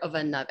start of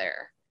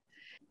another.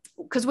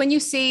 Because when you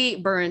say,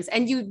 Burns,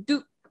 and you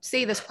do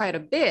say this quite a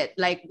bit,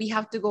 like we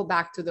have to go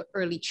back to the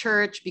early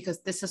church because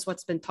this is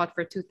what's been taught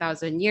for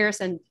 2,000 years.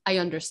 And I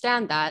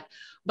understand that.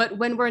 But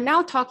when we're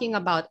now talking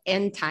about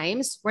end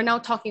times, we're now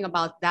talking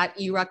about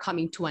that era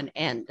coming to an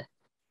end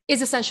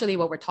is essentially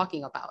what we're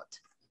talking about.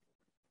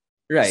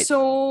 Right.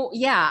 So,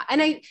 yeah.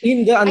 And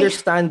in the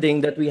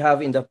understanding that we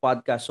have in the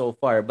podcast so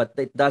far, but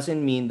it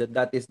doesn't mean that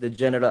that is the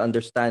general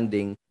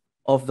understanding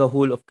of the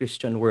whole of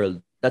Christian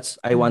world. That's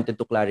I wanted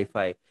to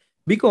clarify.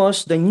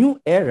 Because the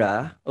new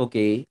era,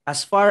 okay,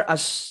 as far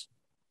as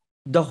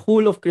the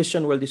whole of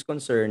Christian world is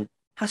concerned,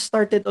 has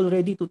started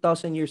already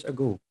 2,000 years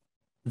ago.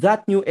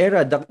 That new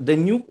era, the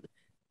new,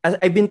 as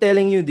I've been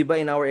telling you, diba,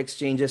 in our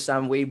exchanges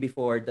some way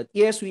before, that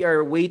yes, we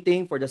are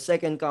waiting for the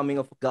second coming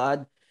of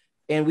God,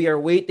 and we are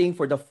waiting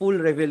for the full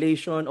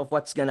revelation of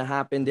what's going to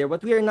happen there.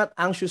 But we are not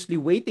anxiously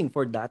waiting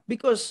for that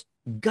because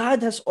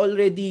God has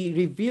already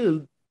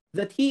revealed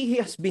that He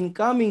has been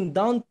coming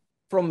down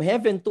from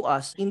heaven to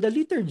us in the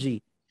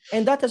liturgy.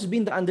 And that has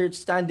been the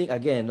understanding,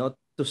 again, not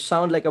to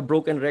sound like a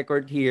broken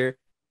record here,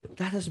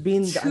 that has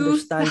been the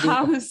understanding.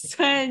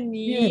 2,000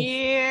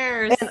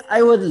 years. And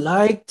I would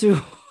like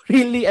to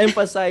really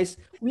emphasize,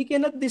 we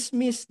cannot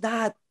dismiss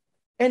that.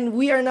 And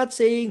we are not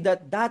saying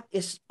that that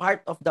is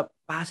part of the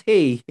past.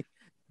 Hey,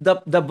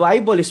 the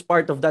Bible is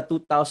part of that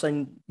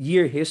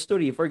 2,000-year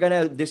history. If we're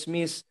going to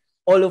dismiss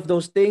all of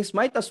those things,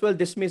 might as well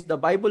dismiss the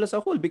Bible as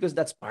a whole because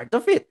that's part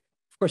of it.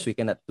 Of course, we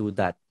cannot do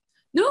that.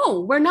 No,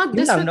 we're not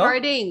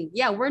disregarding.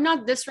 Yeah, we're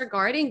not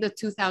disregarding the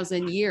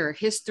 2,000-year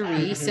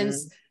history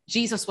since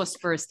Jesus was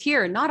first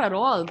here. Not at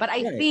all. But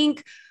I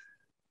think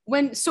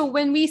when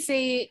we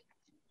say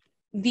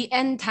the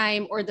end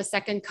time or the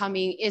second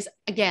coming is,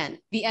 again,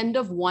 the end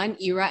of one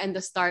era and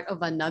the start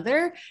of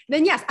another,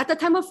 then yes, at the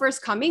time of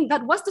first coming,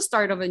 that was the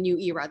start of a new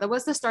era. That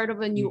was the start of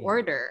a new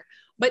order.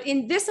 But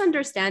in this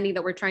understanding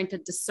that we're trying to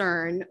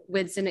discern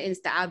with Sina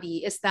Insta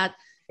Abby is that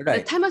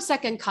the time of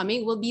second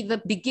coming will be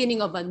the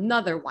beginning of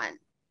another one.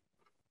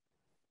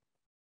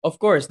 Of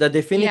course, the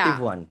definitive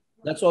one.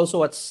 That's also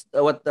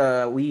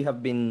what we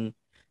have been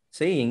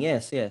saying.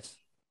 Yes.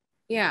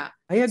 Yeah.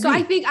 I agree. So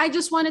I think I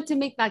just wanted to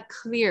make that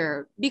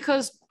clear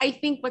because I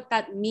think what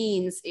that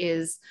means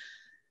is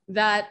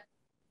that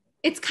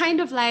it's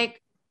kind of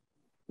like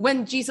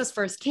when Jesus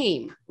first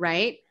came,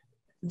 right?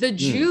 The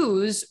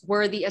Jews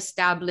were the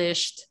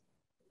established,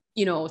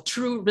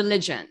 true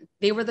religion.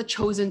 They were the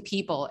chosen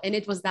people. And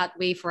it was that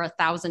way for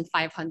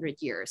 1,500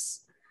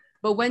 years.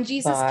 But when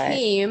Jesus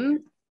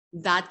came,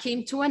 that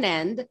came to an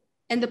end,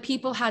 and the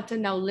people had to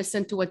now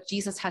listen to what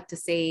Jesus had to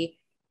say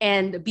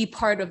and be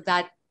part of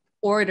that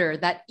order,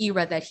 that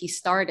era that he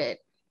started.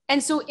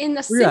 And so in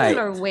a Right.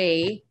 similar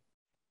way,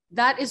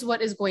 that is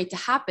what is going to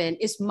happen,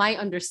 is my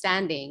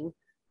understanding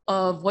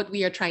of what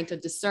we are trying to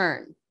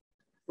discern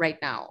right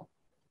now.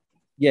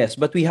 Yes,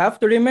 but we have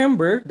to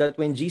remember that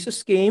when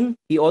Jesus came,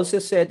 he also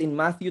said in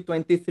Matthew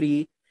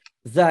 23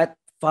 that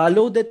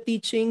follow the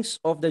teachings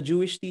of the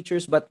Jewish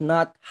teachers, but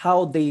not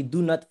how they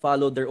do not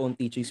follow their own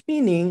teachings.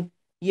 Meaning,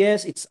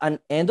 yes, it's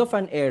an end of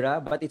an era,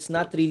 but it's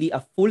not really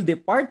a full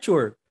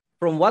departure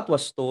from what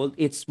was told.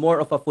 It's more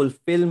of a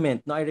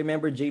fulfillment. Now, I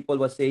remember J. Paul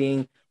was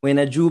saying, when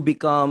a Jew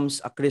becomes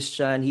a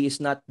Christian, he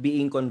is not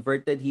being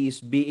converted, he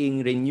is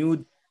being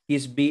renewed, he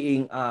is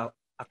being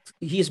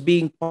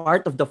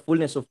part of the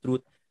fullness of truth.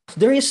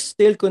 There is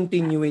still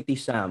continuity,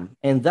 Sam,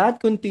 and that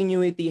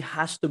continuity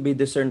has to be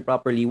discerned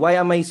properly. Why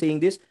am I saying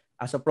this?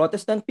 As a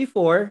Protestant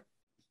before,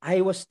 I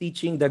was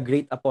teaching the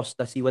great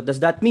apostasy. What does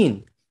that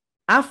mean?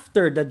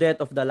 After the death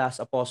of the last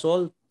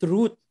apostle,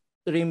 truth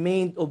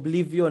remained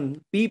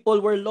oblivion. People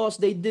were lost.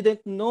 They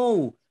didn't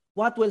know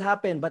what will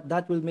happen, but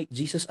that will make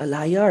Jesus a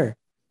liar.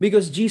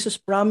 Because Jesus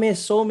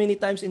promised so many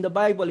times in the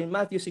Bible, in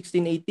Matthew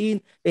 16:18,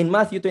 in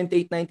Matthew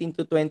 28:19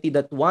 to 20,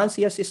 that once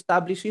he has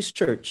established his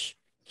church,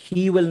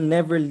 he will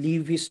never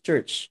leave his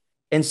church.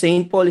 And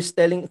St. Paul is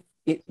telling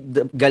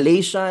the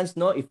Galatians,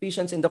 no,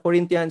 Ephesians, and the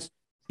Corinthians,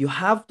 you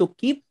have to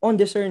keep on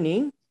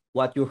discerning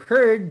what you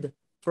heard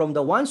from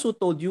the ones who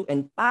told you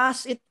and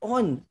pass it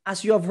on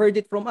as you have heard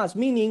it from us.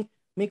 Meaning,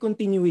 may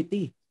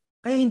continuity.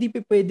 Kaya hindi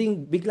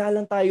pwedeng bigla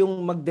lang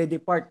tayong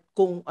magde-depart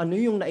kung ano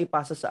yung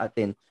naipasa sa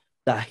atin.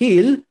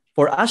 Dahil,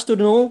 for us to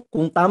know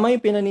kung tama yung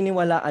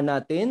pinaniniwalaan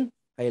natin,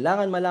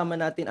 kailangan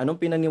malaman natin anong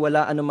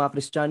pinaniniwalaan ng mga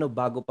Kristiyano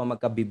bago pa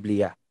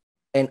magka-Biblia.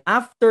 And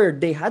after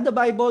they had the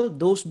Bible,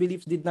 those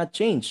beliefs did not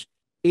change.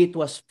 It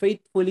was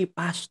faithfully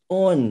passed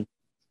on.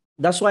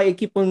 That's why I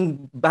keep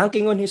on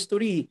banking on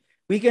history.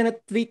 We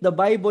cannot treat the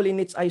Bible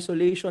in its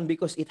isolation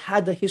because it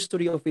had a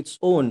history of its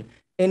own.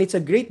 And it's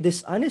a great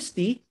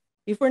dishonesty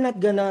if we're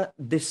not gonna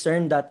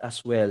discern that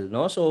as well.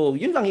 No? So,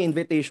 yun lang yung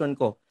invitation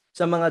ko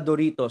sa mga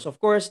Doritos. Of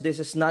course, this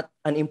is not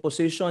an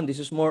imposition. This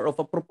is more of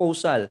a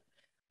proposal.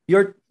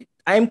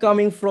 I'm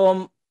coming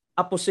from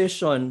a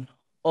position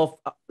of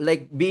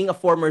like being a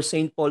former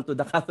Saint Paul to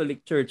the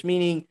Catholic Church,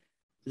 meaning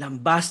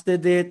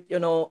lambasted it,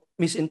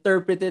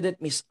 misinterpreted it,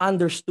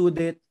 misunderstood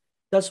it.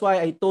 That's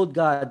why I told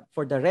God,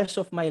 for the rest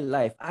of my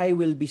life, I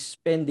will be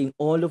spending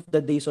all of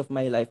the days of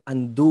my life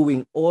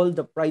undoing all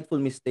the prideful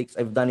mistakes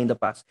I've done in the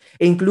past,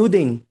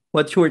 including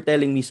what you were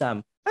telling me,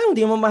 Sam. Ay,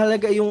 hindi mo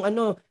mahalaga yung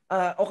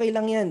okay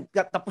lang yan,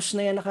 tapos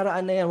na yan,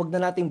 nakaraan na yan, wag na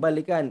nating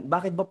balikan.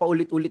 Bakit ba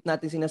paulit-ulit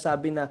natin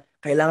sinasabi na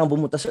kailangan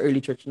bumunta sa early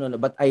church? No?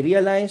 But I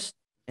realized,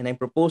 and I'm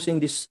proposing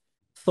this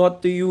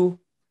thought to you,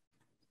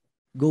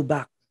 go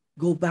back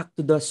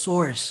to the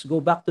source,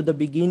 go back to the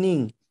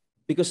beginning,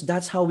 because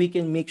that's how we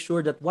can make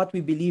sure that what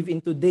we believe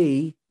in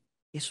today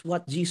is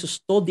what Jesus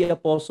told the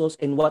apostles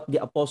and what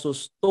the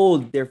apostles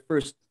told their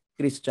first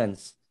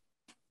Christians.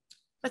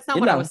 That's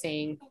not what I was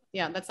saying.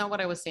 Yeah, that's not what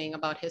I was saying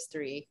about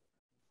history.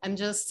 I'm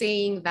just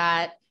saying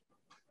that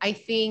I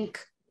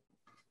think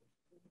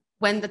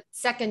when the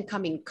second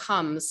coming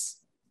comes,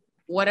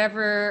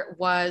 whatever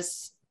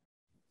was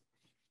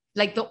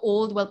like the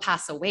old will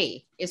pass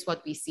away is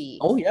what we see.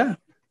 Oh, yeah.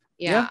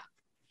 Yeah.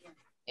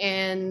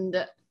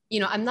 And,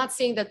 I'm not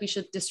saying that we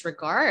should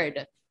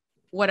disregard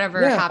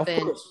whatever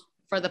happened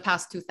for the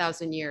past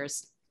 2,000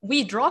 years.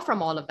 We draw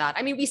from all of that.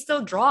 I mean, we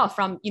still draw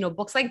from,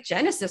 books like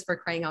Genesis, for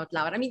crying out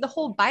loud. I mean, the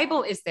whole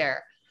Bible is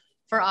there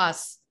for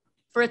us,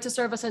 for it to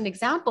serve as an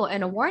example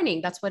and a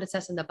warning. That's what it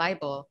says in the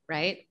Bible,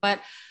 right?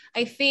 But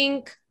I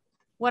think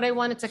what I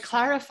wanted to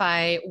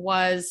clarify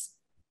was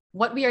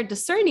what we are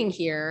discerning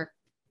here.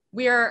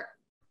 We are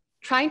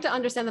trying to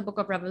understand the book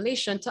of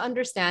Revelation to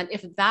understand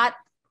if that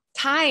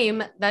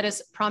time that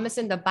is promised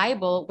in the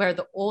Bible, where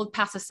the old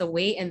passes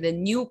away and the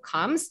new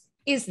comes,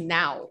 is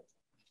now.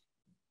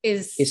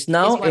 Is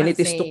now, is and it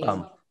is to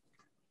come.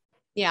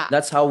 Yeah.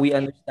 That's how we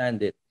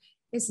understand it.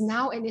 Is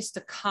now and is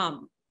to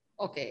come.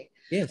 Okay.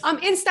 Yes.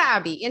 Insta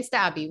Abby.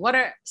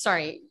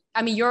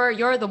 I mean,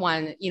 you're the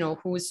one,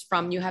 who's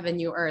from New Heaven,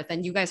 New Earth,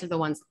 and you guys are the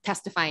ones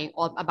testifying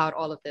about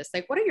all of this.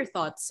 Like, what are your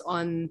thoughts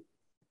on,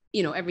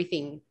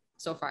 everything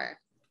so far?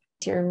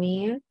 Dear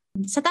me.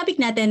 Sa topic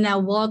natin na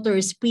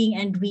water, spring,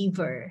 and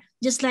river,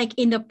 just like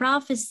in the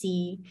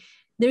prophecy,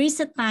 there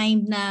is a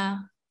time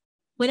na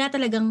wala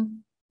talagang,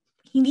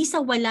 hindi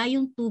sa wala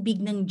yung tubig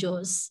ng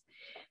Diyos,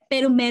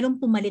 pero merong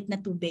pumalit na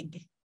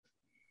tubig.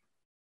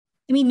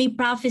 I mean, may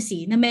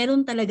prophecy na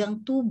meron talagang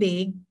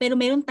tubig, pero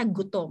meron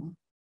taggutom.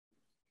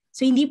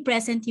 So, hindi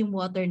present yung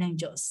water ng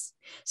Diyos.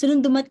 So, nung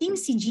dumating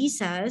si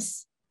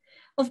Jesus,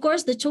 of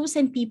course, the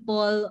chosen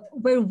people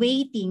were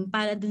waiting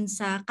para dun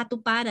sa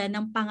katuparan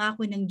ng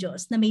pangako ng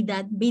Diyos na may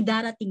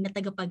darating na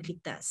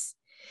tagapagligtas.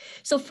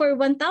 So, for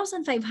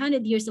 1,500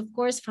 years, of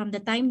course, from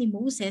the time ni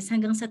Moses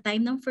hanggang sa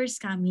time ng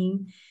first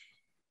coming,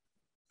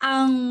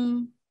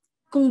 ang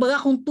kung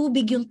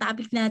tubig yung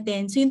topic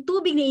natin, so yung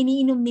tubig na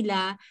iniinom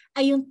nila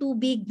ay yung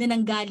tubig na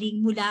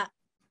nanggaling mula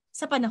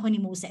sa panahon ni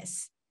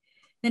Moses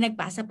na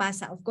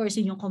nagpasa-pasa. Of course,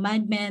 yun yung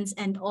commandments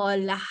and all,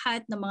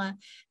 lahat ng mga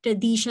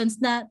traditions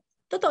na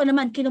totoo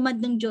naman,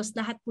 kinumand ng Diyos,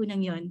 lahat po ng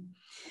yon.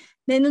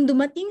 Na nung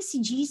dumating si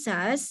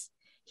Jesus,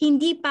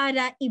 hindi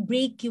para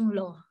i-break yung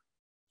law.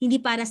 Hindi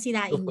para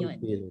sirain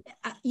yun.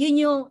 Yun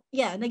yung,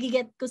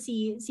 nagiget ko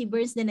si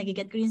Burns na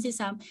nagiget ko rin si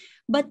Sam,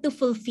 but to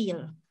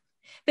fulfill.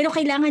 Pero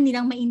kailangan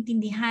nilang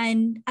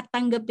maintindihan at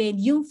tanggapin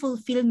yung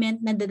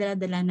fulfillment na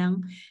dadala-dala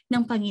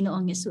ng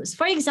Panginoong Yesus.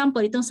 For example,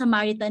 itong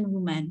Samaritan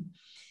woman.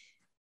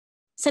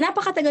 Sa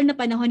napakatagal na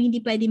panahon, hindi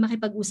pwede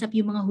makipag-usap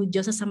yung mga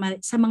Hudyo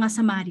sa mga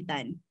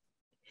Samaritan.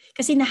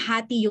 Kasi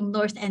nahati yung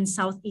North and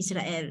South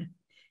Israel.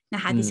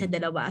 Nahati sa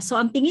dalawa. So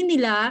ang tingin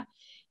nila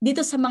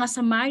dito sa mga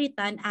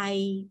Samaritan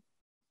ay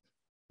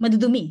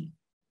madudumi.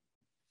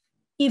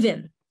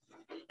 Evil.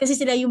 Kasi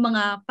sila yung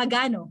mga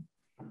pagano.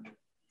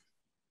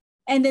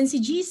 And then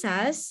si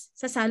Jesus,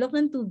 sasalok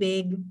ng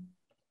tubig,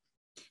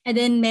 and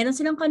then meron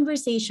silang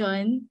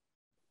conversation,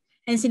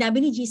 and sinabi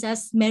ni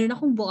Jesus, meron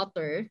akong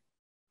water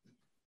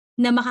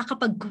na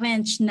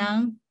makakapag-quench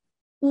ng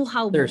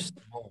uhaw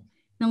mo,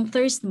 ng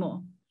thirst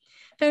mo.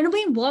 Pero ano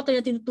ba yung water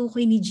na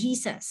tinutukoy ni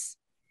Jesus?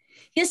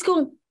 Yes,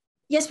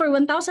 for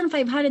 1,500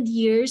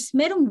 years,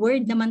 merong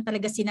word naman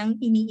talaga silang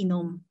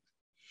iniinom.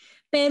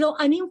 Pero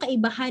ano yung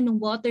kaibahan ng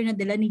water na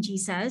dala ni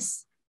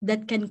Jesus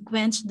that can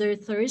quench their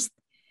thirst?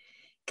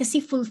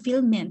 Kasi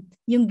fulfillment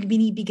yung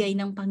binibigay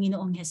ng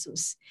Panginoong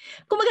Jesus.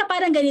 Kumaga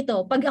parang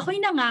ganito, pag ako'y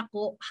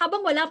nangako,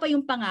 habang wala pa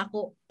yung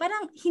pangako,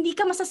 parang hindi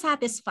ka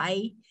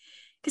masasatisfy.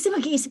 Kasi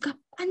mag-iisip ka,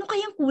 ano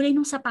kayang kulay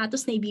ng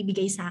sapatos na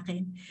ibibigay sa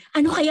akin?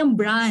 Ano kayang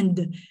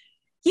brand?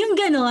 Yung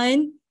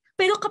ganon.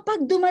 Pero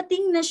kapag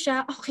dumating na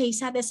siya, okay,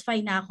 satisfy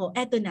na ako,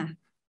 eto na.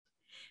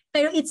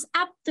 Pero it's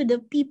up to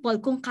the people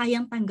kung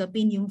kayang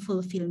tanggapin yung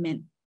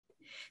fulfillment.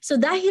 So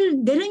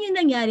dahil gano'n yung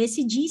nangyari,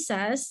 si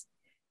Jesus,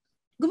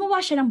 gumawa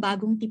siya ng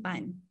bagong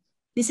tipan.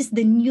 This is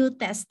the New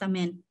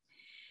Testament.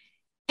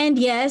 And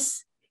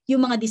yes,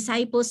 yung mga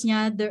disciples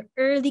niya, the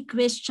early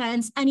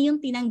Christians, ano yung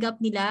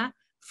tinanggap nila?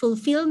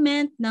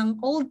 Fulfillment ng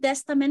Old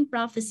Testament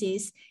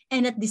prophecies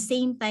and at the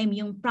same time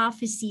yung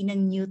prophecy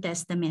ng New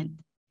Testament.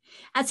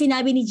 At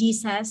sinabi ni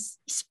Jesus,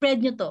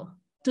 spread nyo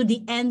to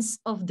the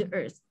ends of the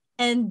earth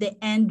and the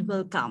end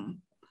will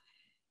come.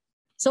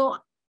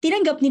 So,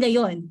 tinanggap nila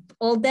yon,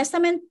 Old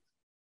Testament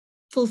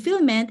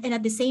fulfillment and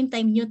at the same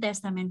time New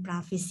Testament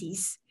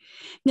prophecies.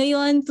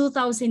 Ngayon,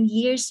 2,000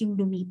 years yung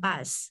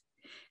lumipas.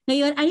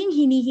 Ngayon, anong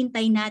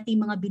hinihintay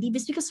natin mga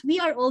believers? Because we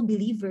are all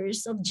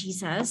believers of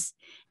Jesus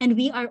and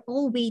we are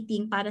all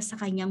waiting para sa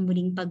kanyang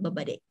muling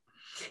pagbabalik.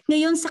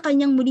 Ngayon, sa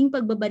kanyang muling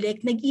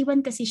pagbabalik,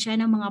 nag-iwan kasi siya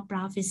ng mga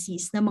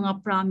prophecies, ng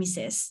mga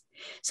promises.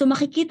 So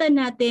makikita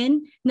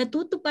natin,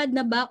 natutupad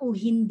na ba o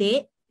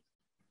hindi?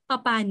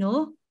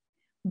 Paano?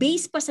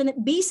 Based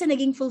sa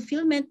naging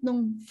fulfillment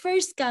nung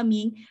first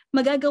coming,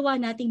 magagawa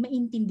nating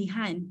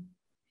maintindihan.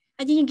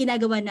 At yun yung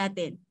ginagawa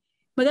natin.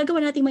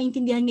 Magagawa nating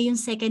maintindihan ngayong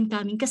second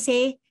coming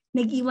kasi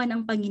nag-iwan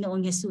ang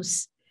Panginoong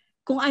Yesus.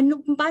 Kung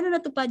paano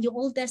natupad yung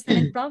Old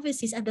Testament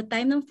prophecies at the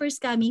time ng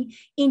first coming,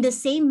 in the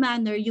same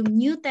manner, yung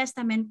New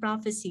Testament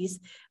prophecies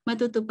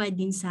matutupad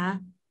din sa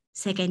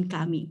second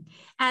coming.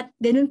 At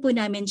ganun po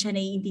namin siya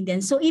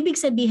naiintindihan. So ibig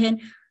sabihin,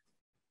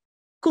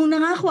 kung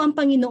nangako ang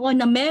Panginoon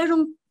na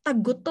merong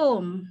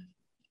taggutom,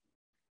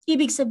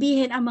 ibig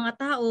sabihin ang mga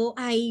tao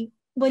ay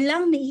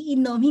walang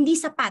naiinom, hindi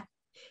sapat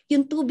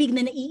yung tubig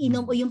na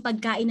naiinom o yung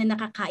pagkain na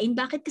nakakain.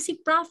 Bakit? Kasi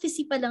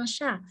prophecy pa lang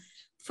siya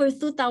for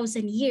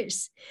 2,000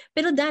 years.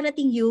 Pero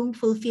darating yung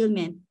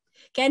fulfillment.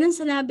 Kaya nang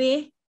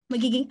sinabi,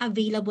 magiging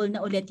available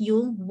na ulit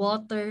yung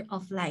water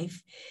of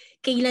life.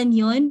 Kailan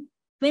yon?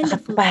 When the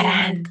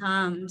fulfillment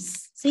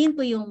comes. So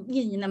yun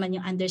naman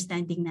yung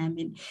understanding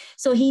namin.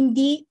 So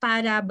hindi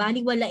para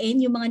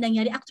baliwalain yung mga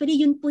nangyari. Actually,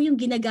 yun po yung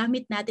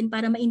ginagamit natin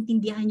para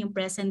maintindihan yung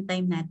present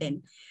time natin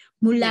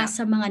mula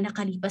sa mga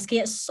nakalipas.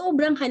 Kaya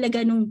sobrang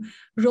halaga nung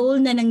role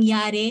na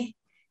nangyari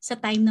sa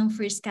time ng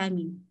first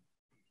coming.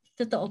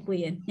 Totoo po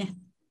yun. Yeah.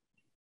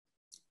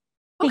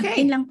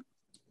 Okay. Yun lang.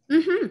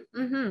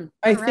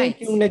 I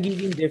think yung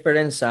nagiging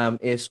difference, Sam,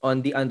 is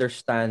on the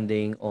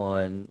understanding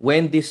on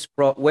when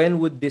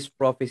would these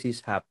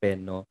prophecies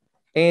happen, no?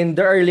 And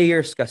there are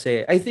layers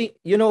kasi. I think,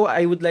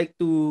 I would like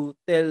to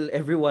tell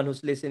everyone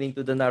who's listening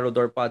to the Narrow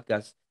Door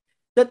podcast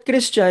that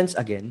Christians,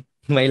 again,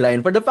 my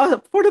line, for the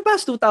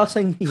past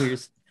 2,000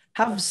 years,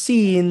 have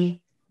seen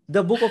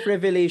the book of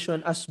Revelation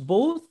as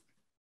both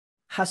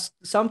has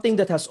something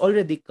that has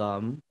already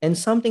come and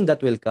something that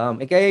will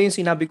come. Kaya yung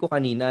sinabi ko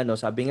kanina, no,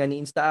 sabi nga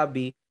ni Insta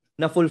Abby,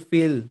 na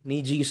fulfill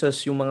ni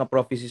Jesus yung mga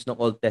prophecies ng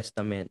Old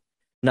Testament.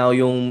 Now,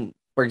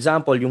 for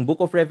example, yung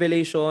book of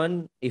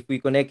Revelation, if we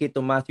connect it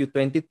to Matthew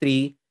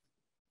 23,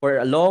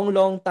 for a long,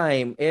 long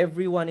time,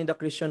 everyone in the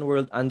Christian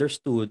world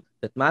understood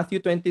that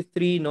Matthew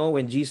 23, no,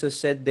 when Jesus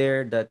said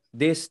there that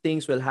these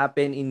things will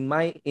happen in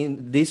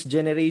this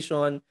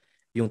generation,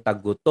 yung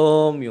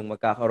taggutom, yung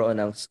magkakaroon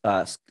ng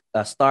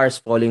stars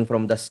falling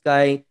from the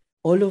sky,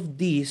 all of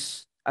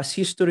these as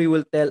history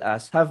will tell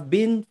us, have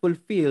been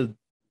fulfilled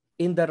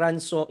in the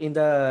ransom in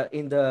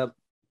the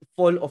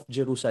fall of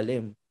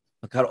Jerusalem.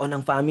 Nagkaroon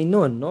ng famine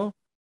noon, no?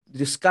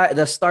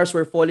 The stars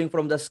were falling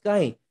from the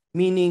sky,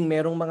 meaning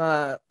merong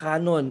mga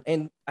canon,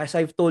 and as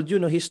I've told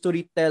you, no,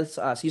 history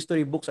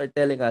books are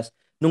telling us,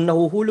 nung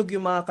nahuhulog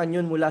yung mga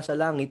kanyon mula sa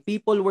langit,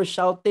 people were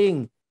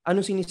shouting.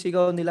 Anong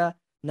sinisigaw nila?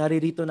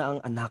 Naririto na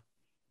ang anak.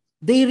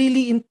 They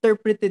really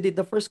interpreted it,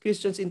 the first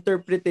Christians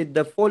interpreted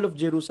the fall of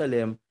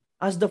Jerusalem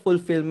as the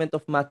fulfillment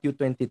of Matthew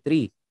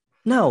 23.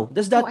 Now,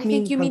 does Oh, that I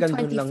think mean you mean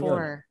hanggang dun lang yun?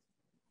 24.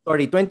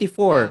 Sorry, Yeah.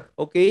 24,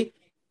 okay?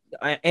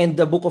 And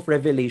the book of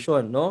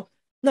Revelation, no?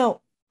 Now,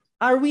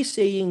 are we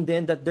saying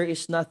then that there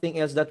is nothing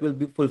else that will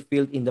be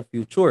fulfilled in the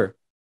future?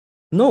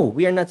 No,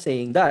 we are not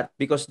saying that,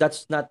 because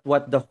that's not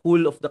what the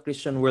whole of the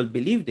Christian world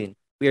believed in.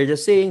 We are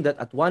just saying that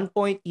at one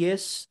point,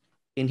 yes,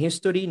 in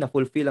history,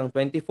 na-fulfill ang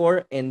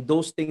 24 and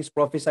those things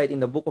prophesied in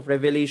the book of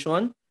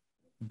Revelation,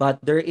 but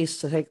there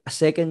is a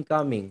second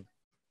coming.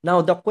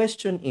 Now, the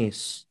question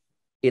is,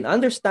 in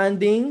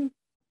understanding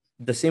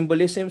the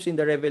symbolisms in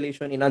the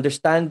Revelation, in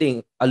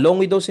understanding,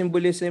 along with those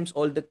symbolisms,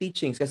 all the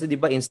teachings, kasi di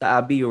ba, Insta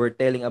Abby, you were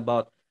telling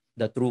about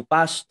the true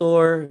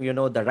pastor,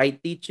 the right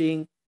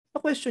teaching. The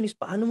question is,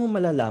 paano mo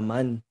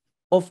malalaman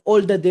of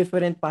all the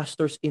different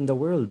pastors in the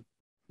world?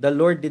 The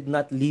Lord did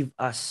not leave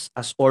us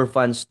as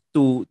orphans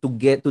to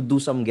get to do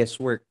some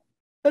guesswork.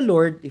 The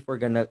Lord, if we're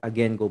gonna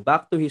again go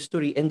back to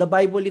history and the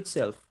Bible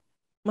itself,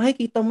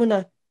 makikita mo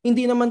na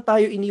hindi naman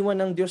tayo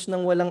iniwan ng Diyos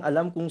nang walang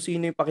alam kung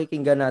sino yung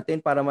pakikinggan natin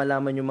para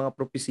malaman yung mga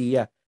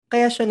propesiya.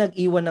 Kaya siya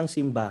nag-iwan ng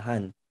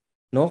simbahan.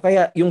 No?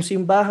 Kaya yung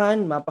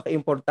simbahan,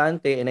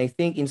 mapaka-importante, and I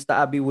think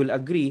Insta-Abi will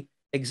agree,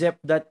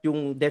 except that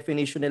yung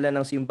definition nila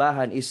ng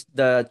simbahan is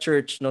the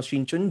church, no,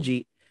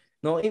 Shinchonji,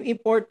 no,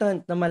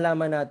 important na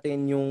malaman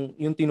natin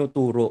yung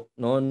tinuturo,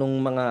 no,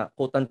 nung mga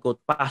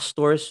quote-unquote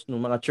pastors,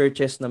 nung mga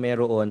churches na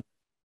meron,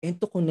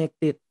 and to connect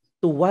it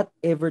to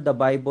whatever the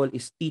Bible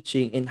is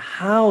teaching and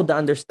how the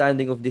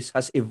understanding of this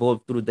has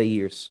evolved through the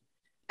years.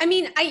 I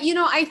mean,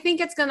 I think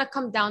it's gonna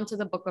come down to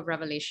the book of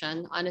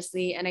Revelation,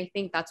 honestly, and I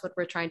think that's what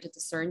we're trying to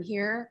discern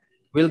here.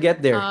 We'll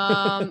get there.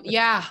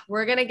 Yeah,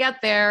 we're gonna get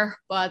there,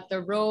 but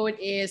the road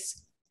is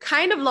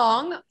kind of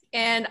long,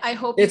 and I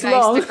hope It's you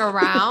guys long. stick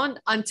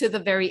around until the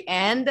very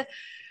end.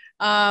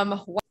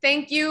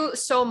 Thank you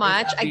so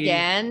much Abby.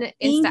 again, Thank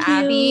Insta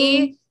Abby.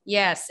 you.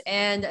 Yes,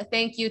 and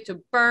thank you to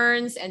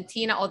Burns and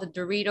Tina, all the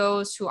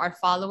Doritos who are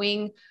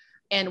following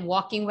and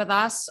walking with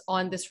us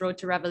on this road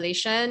to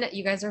revelation.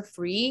 You guys are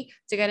free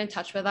to get in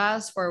touch with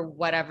us for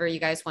whatever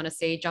you guys want to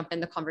say. Jump in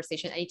the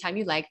conversation anytime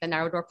you like, the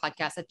narrow door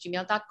podcast at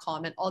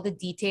gmail.com, and all the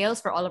details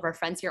for all of our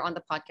friends here on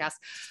the podcast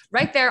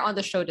right there on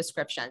the show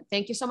description.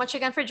 Thank you so much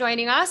again for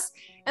joining us,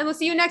 and we'll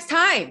see you next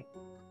time.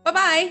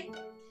 Bye-bye.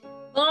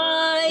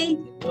 Bye.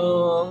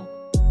 Hello.